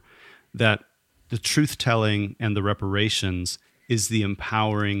oppressor, that the truth-telling and the reparations is the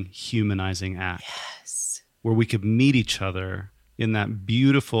empowering, humanizing act. Yes. Where we could meet each other in that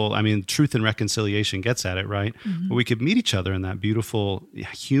beautiful, I mean, truth and reconciliation gets at it, right? Where we could meet each other in that beautiful,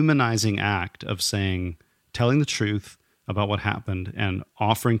 humanizing act of saying, telling the truth about what happened and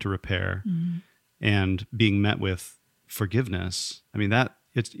offering to repair and being met with forgiveness. I mean, that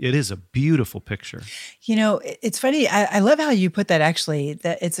it is a beautiful picture. You know, it's funny. I love how you put that, actually,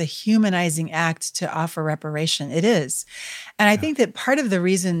 that it's a humanizing act to offer reparation. It is. And I think that part of the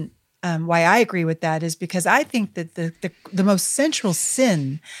reason why I agree with that is because I think that the most central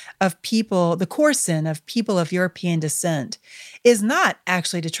sin of people, the core sin of people of European descent, is not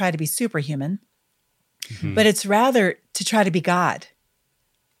actually to try to be superhuman, but it's rather to try to be God.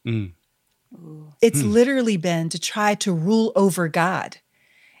 It's literally been to try to rule over God.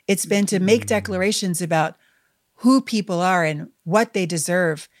 It's been to make declarations about who people are and what they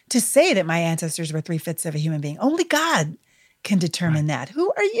deserve, to say that my ancestors were 3/5 of a human being. Only God can determine that.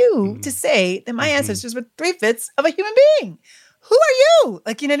 Who are you to say that my ancestors were 3/5 of a human being? Who are you?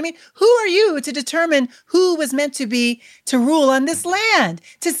 Like, you know what I mean? Who are you to determine who was meant to rule on this land?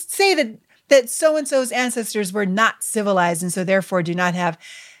 To say that so-and-so's ancestors were not civilized and so therefore do not have,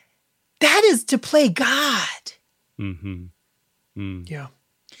 that is to play God. Yeah.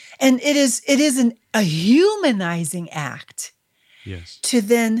 And it is a humanizing act to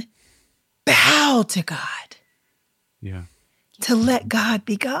then bow to God. Yeah. To let God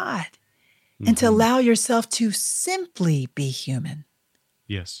be God and to allow yourself to simply be human.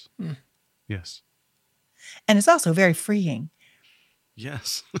 Yes. Yes. And it's also very freeing.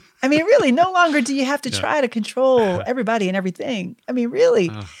 Yes. I mean, really, no longer do you have to try to control everybody and everything. I mean,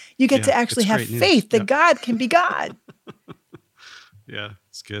 really, you get to actually have faith that God can be God. Yeah,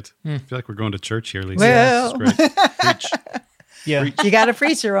 it's good. I feel like we're going to church here, Lisa. Well. This is great. Preach. Yeah. You got a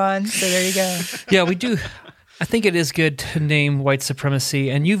preacher on, so there you go. Yeah, we do. I think it is good to name white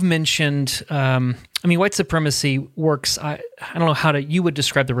supremacy, and you've mentioned. White supremacy works. I don't know how you would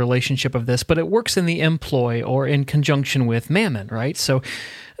describe the relationship of this, but it works in the employ or in conjunction with mammon, right? So,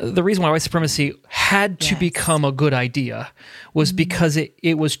 the reason why white supremacy had to become a good idea was because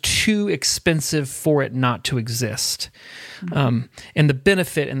it was too expensive for it not to exist. And the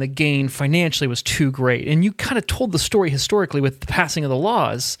benefit and the gain financially was too great. And you kind of told the story historically with the passing of the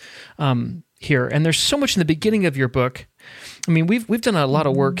laws here. And there's so much in the beginning of your book. I mean, we've done a lot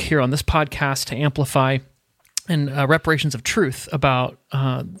of work here on this podcast to amplify and reparations of truth about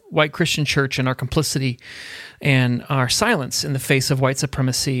white Christian church and our complicity and our silence in the face of white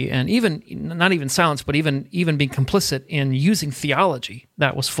supremacy, and even not even silence, but even being complicit in using theology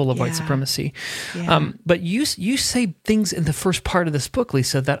that was full of white supremacy. Yeah. But you say things in the first part of this book,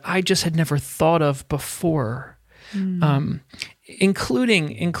 Lisa, that I just had never thought of before,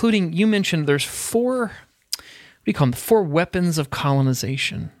 including you mentioned there's four weapons of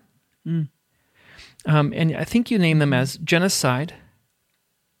colonization. And I think you name them as genocide,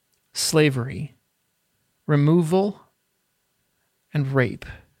 slavery, removal, and rape.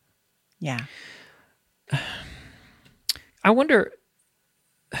 Yeah. I wonder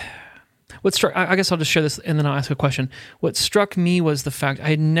what struck. I guess I'll just share this and then I'll ask a question. What struck me was the fact I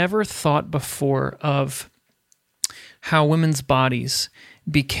had never thought before of how women's bodies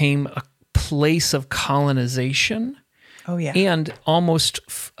became a place of colonization. Oh yeah, and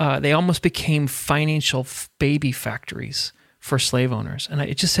they almost became financial baby factories for slave owners, and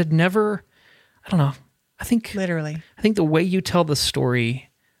it just had never. I don't know. I think literally. I think the way you tell the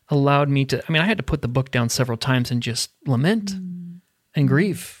story allowed me to. I mean, I had to put the book down several times and just lament and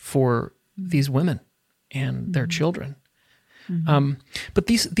grieve for these women and their children. But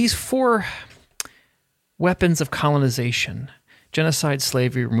these four weapons of colonization: genocide,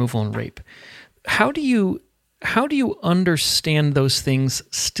 slavery, removal, and rape. How do you understand those things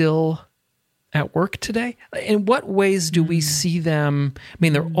still at work today? In what ways do we see them? I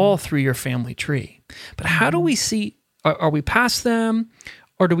mean, they're all through your family tree, but how do we see, are we past them,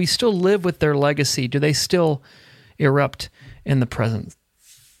 or do we still live with their legacy? Do they still erupt in the present?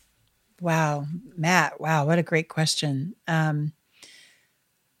 Wow, Matt, wow, what a great question.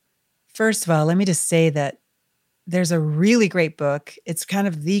 First of all, let me just say that there's a really great book. It's kind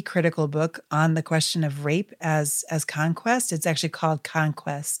of the critical book on the question of rape as conquest. It's actually called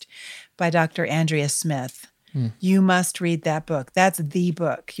Conquest by Dr. Andrea Smith. You must read that book. That's the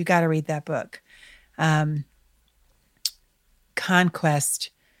book. You got to read that book.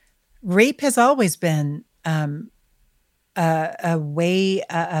 Conquest. Rape has always been a way,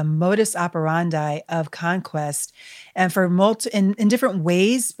 a modus operandi of conquest, and for in different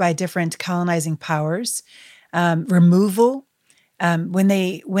ways by different colonizing powers. Removal. When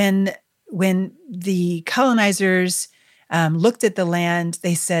the colonizers looked at the land,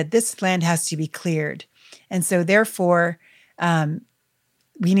 they said, this land has to be cleared. And so therefore,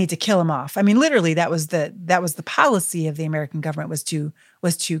 we need to kill them off. I mean, literally that was the policy of the American government was to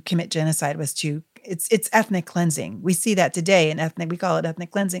commit genocide, it's ethnic cleansing. We see that today we call it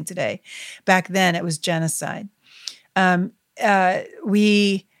ethnic cleansing today. Back then it was genocide.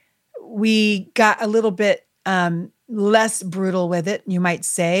 We got a little bit less brutal with it, you might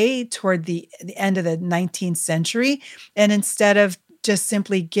say, toward the end of the 19th century. And instead of just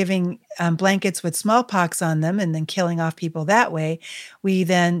simply giving blankets with smallpox on them and then killing off people that way, we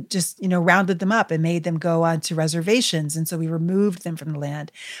then just, rounded them up and made them go onto reservations. And so we removed them from the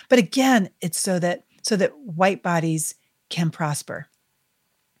land. But again, it's so that white bodies can prosper.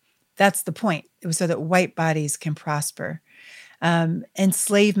 That's the point. It was so that white bodies can prosper.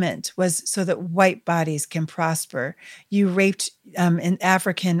 Enslavement was so that white bodies can prosper. You raped in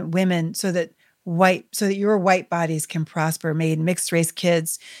African women so that your white bodies can prosper, made mixed race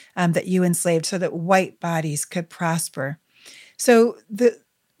kids that you enslaved so that white bodies could prosper. So the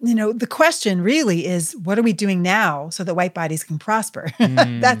question really is, what are we doing now so that white bodies can prosper?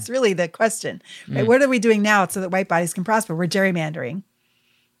 That's really the question, right? What are we doing now so that white bodies can prosper? We're gerrymandering.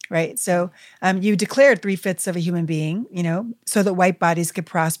 Right. So you declared 3/5 of a human being, so that white bodies could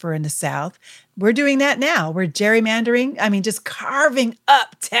prosper in the South. We're doing that now. We're gerrymandering. I mean, just carving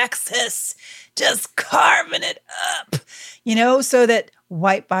up Texas, just carving it up, so that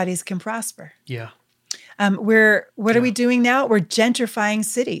white bodies can prosper. Yeah. What are we doing now? We're gentrifying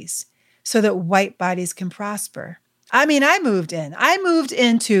cities so that white bodies can prosper. I mean, I moved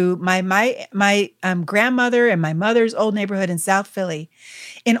into my grandmother and my mother's old neighborhood in South Philly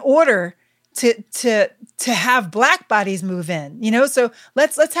in order to to have Black bodies move in, you know? So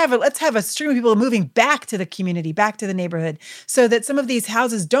let's have a stream of people moving back to the community, back to the neighborhood, so that some of these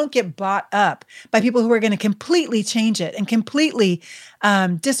houses don't get bought up by people who are going to completely change it and completely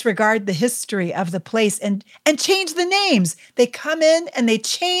disregard the history of the place and change the names. They come in and they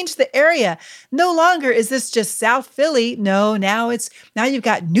change the area. No longer is this just South Philly. No, now you've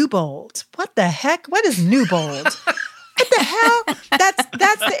got Newbold. What the heck? What is Newbold? What the hell?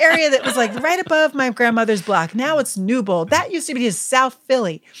 That's the area that was like right above my grandmother's block. Now it's Newbold. That used to be just South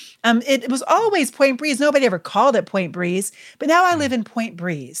Philly. It was always Point Breeze. Nobody ever called it Point Breeze, but now I live in Point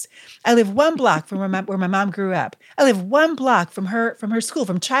Breeze. I live 1 block from where my mom grew up. I live 1 block from her school,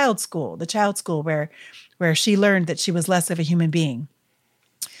 from the child school where she learned that she was less of a human being.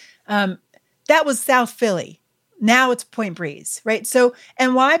 That was South Philly. Now it's Point Breeze, right? So,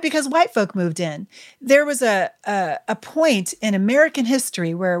 and why? Because white folk moved in. There was a point in American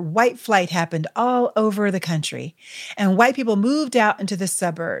history where white flight happened all over the country, and white people moved out into the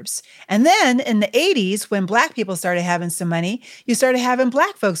suburbs. And then in the 80s, when Black people started having some money, you started having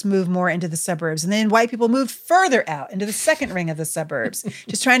Black folks move more into the suburbs. And then white people moved further out into the second ring of the suburbs,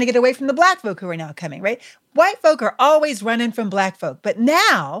 just trying to get away from the Black folk who are now coming, right? White folk are always running from Black folk. But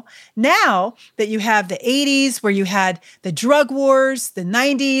now that you have the 80s where you had the drug wars, the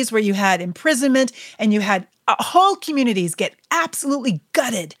 90s where you had imprisonment, and you had whole communities get absolutely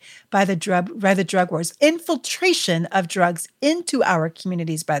gutted by the drug wars. Infiltration of drugs into our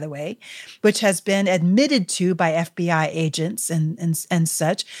communities, by the way, which has been admitted to by FBI agents and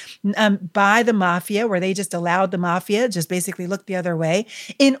such, by the mafia, where they just allowed the mafia just basically look the other way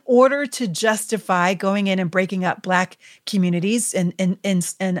in order to justify going in and breaking up Black communities and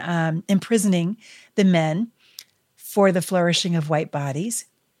imprisoning the men for the flourishing of white bodies.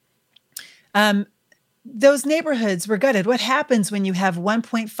 Those neighborhoods were gutted. What happens when you have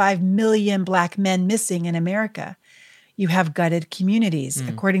 1.5 million Black men missing in America? You have gutted communities.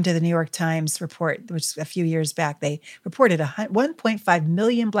 According to the New York Times report, which a few years back, they reported 1.5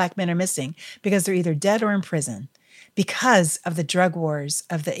 million Black men are missing because they're either dead or in prison because of the drug wars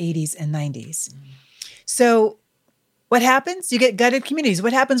of the 80s and 90s. So what happens? You get gutted communities.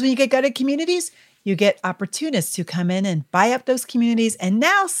 What happens when you get gutted communities? You get opportunists who come in and buy up those communities and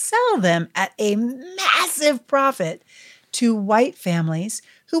now sell them at a massive profit to white families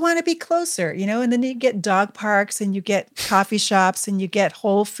who want to be closer, you know, and then you get dog parks and you get coffee shops and you get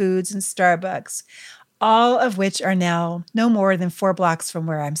Whole Foods and Starbucks, all of which are now no more than 4 blocks from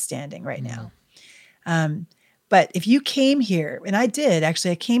where I'm standing right now. But if you came here, and I did,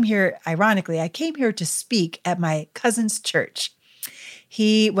 actually, I came here to speak at my cousin's church.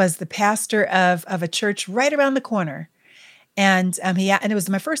 He was the pastor of a church right around the corner. And it was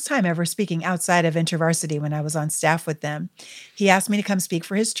my first time ever speaking outside of InterVarsity when I was on staff with them. He asked me to come speak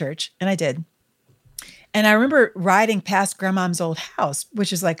for his church, and I did. And I remember riding past Grandmom's old house,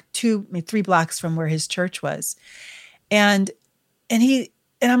 which is like 3 blocks from where his church was. And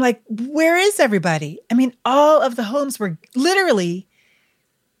I'm like, where is everybody? I mean, all of the homes were literally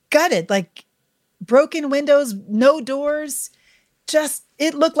gutted, like broken windows, no doors. Just,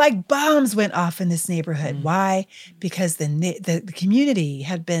 it looked like bombs went off in this neighborhood. Why? Because the community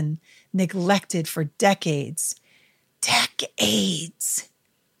had been neglected for decades.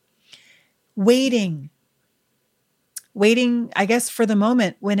 Waiting, I guess, for the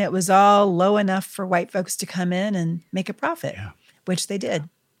moment when it was all low enough for white folks to come in and make a profit, which they did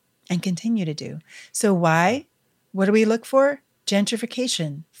and continue to do. So why? What do we look for?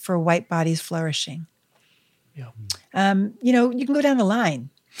 Gentrification for white bodies flourishing. You know, you can go down the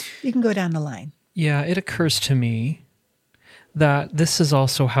line. Yeah, it occurs to me that this is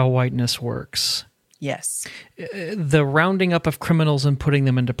also how whiteness works. Yes. The rounding up of criminals and putting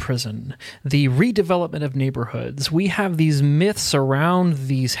them into prison, the redevelopment of neighborhoods. We have these myths around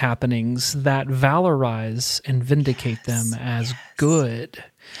these happenings that valorize and vindicate them as good.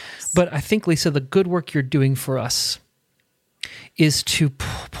 But I think, Lisa, the good work you're doing for us is to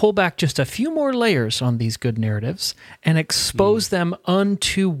pull back just a few more layers on these good narratives and expose them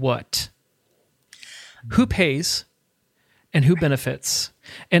unto what? Who pays and who benefits?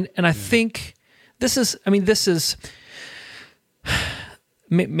 And I think this is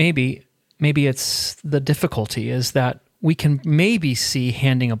maybe it's the difficulty is that we can maybe see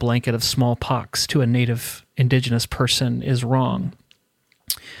handing a blanket of smallpox to a native indigenous person is wrong.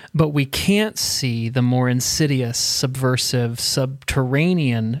 but we can't see the more insidious, subversive,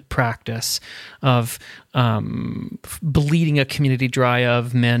 subterranean practice of bleeding a community dry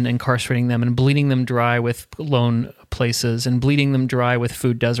of men, incarcerating them, and bleeding them dry with lone places, and bleeding them dry with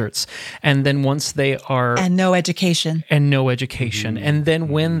food deserts. And then once they are... And no education. And then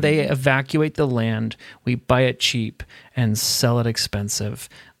when they evacuate the land, we buy it cheap and sell it expensive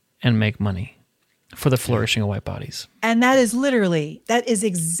and make money for the flourishing of white bodies. And that is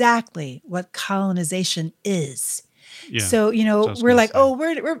exactly what colonization is. Yeah. So, we're like,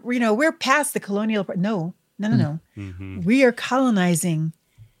 say. we're past the colonial. No. We are colonizing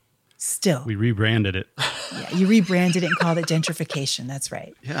still. We rebranded it. Yeah, you rebranded it and called it gentrification. That's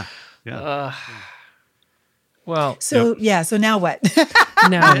right. Yeah. Well, so now what?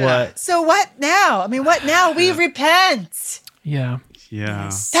 Now what? So what now? I mean, what now? We repent. Yeah.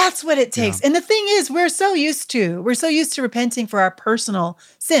 Yeah. That's what it takes. And the thing is, we're so used to repenting for our personal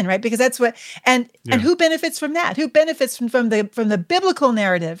sin, right? Because that's what, and who benefits from that? Who benefits from the biblical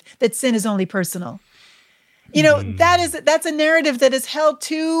narrative that sin is only personal? That's a narrative that is held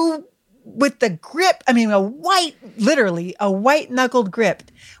to with the grip. I mean, literally a white knuckled grip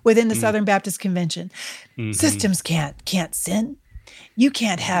within the Southern Baptist Convention. Systems can't sin. You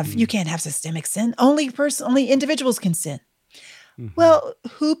can't have systemic sin. Only individuals can sin. Well,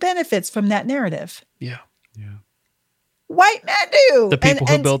 who benefits from that narrative? Yeah. White men do. The people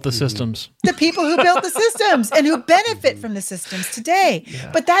who built the systems. The people who built the systems and who benefit from the systems today.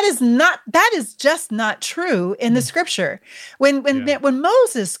 Yeah. But that is just not true in the scripture. When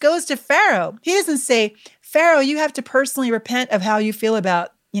Moses goes to Pharaoh, he doesn't say, Pharaoh, you have to personally repent of how you feel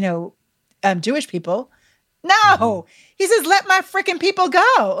about, Jewish people. No, he says, let my freaking people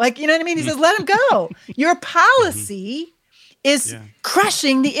go. Like, you know what I mean? He says, let them go. Your policy is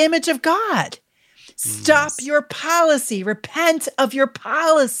crushing the image of God. Stop your policy. Repent of your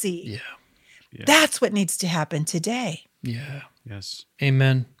policy. Yeah. That's what needs to happen today. Yeah. Yes.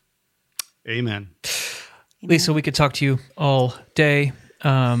 Amen. Lisa, we could talk to you all day,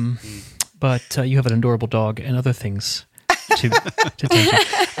 but you have an adorable dog and other things to tend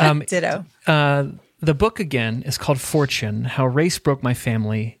to. Ditto. The book, again, is called Fortune, How Race Broke My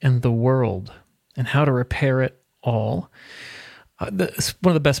Family and the World, and How to Repair It All. It's one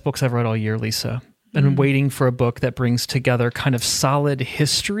of the best books I've read all year, Lisa. And waiting for a book that brings together kind of solid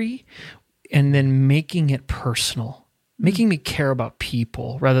history and then making it personal, making me care about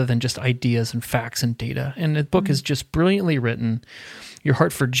people rather than just ideas and facts and data. And the book is just brilliantly written. Your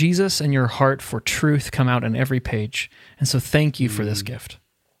heart for Jesus and your heart for truth come out in every page. And so thank you for this gift.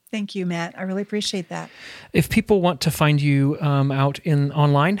 Thank you, Matt. I really appreciate that. If people want to find you out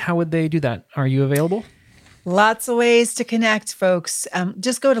online, how would they do that? Are you available? Lots of ways to connect, folks.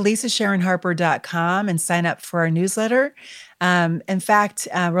 Just go to lisasharonharper.com and sign up for our newsletter. In fact,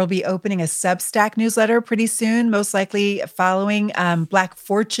 we'll be opening a Substack newsletter pretty soon, most likely following Black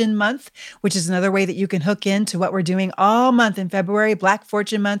Fortune Month, which is another way that you can hook into what we're doing all month in February, Black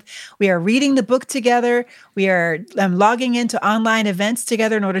Fortune Month. We are reading the book together. We are logging into online events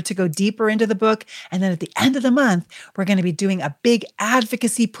together in order to go deeper into the book. And then at the end of the month, we're going to be doing a big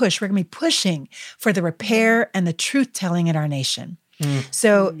advocacy push. We're going to be pushing for the repair and the truth-telling in our nation.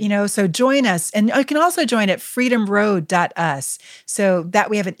 So, so join us. And you can also join at freedomroad.us. So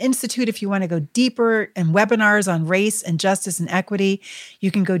that we have an institute if you want to go deeper, and webinars on race and justice and equity. You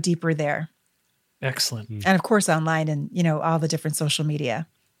can go deeper there. Excellent. And of course, online and, all the different social media.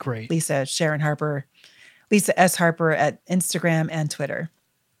 Great. Lisa Sharon Harper, Lisa S. Harper at Instagram and Twitter.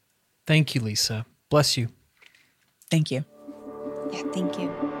 Thank you, Lisa. Bless you. Thank you. Yeah, thank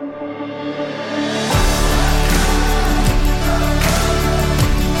you.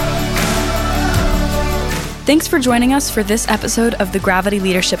 Thanks for joining us for this episode of the Gravity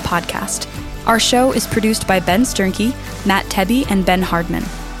Leadership Podcast. Our show is produced by Ben Sternke, Matt Tebbe, and Ben Hardman.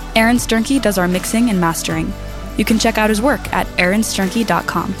 Aaron Sternke does our mixing and mastering. You can check out his work at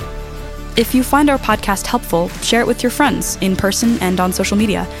aaronsternke.com. If you find our podcast helpful, share it with your friends in person and on social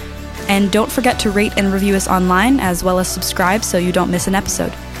media. And don't forget to rate and review us online, as well as subscribe so you don't miss an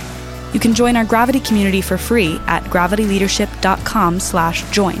episode. You can join our Gravity community for free at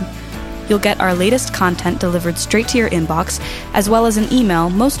gravityleadership.com/join. You'll get our latest content delivered straight to your inbox, as well as an email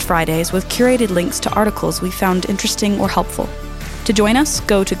most Fridays with curated links to articles we found interesting or helpful. To join us,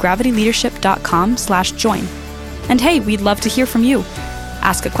 go to gravityleadership.com/join. And hey, we'd love to hear from you.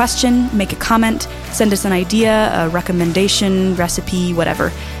 Ask a question, make a comment, send us an idea, a recommendation, recipe,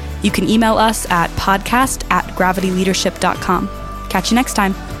 whatever. You can email us at podcast@gravityleadership.com. Catch you next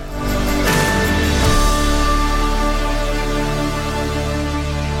time.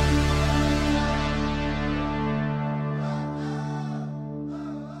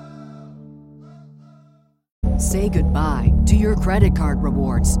 say goodbye to your credit card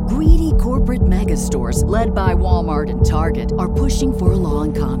rewards. Greedy corporate mega stores, led by Walmart and Target, are pushing for a law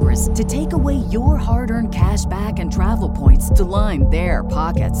in Congress to take away your hard-earned cash back and travel points to line their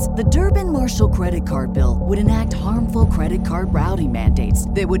pockets. The Durbin-Marshall credit card bill would enact harmful credit card routing mandates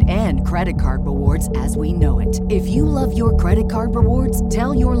that would end credit card rewards as we know it. If you love your credit card rewards,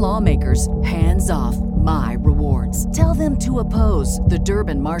 tell your lawmakers, hands off my rewards. Tell them to oppose the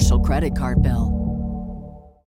Durbin-Marshall credit card bill.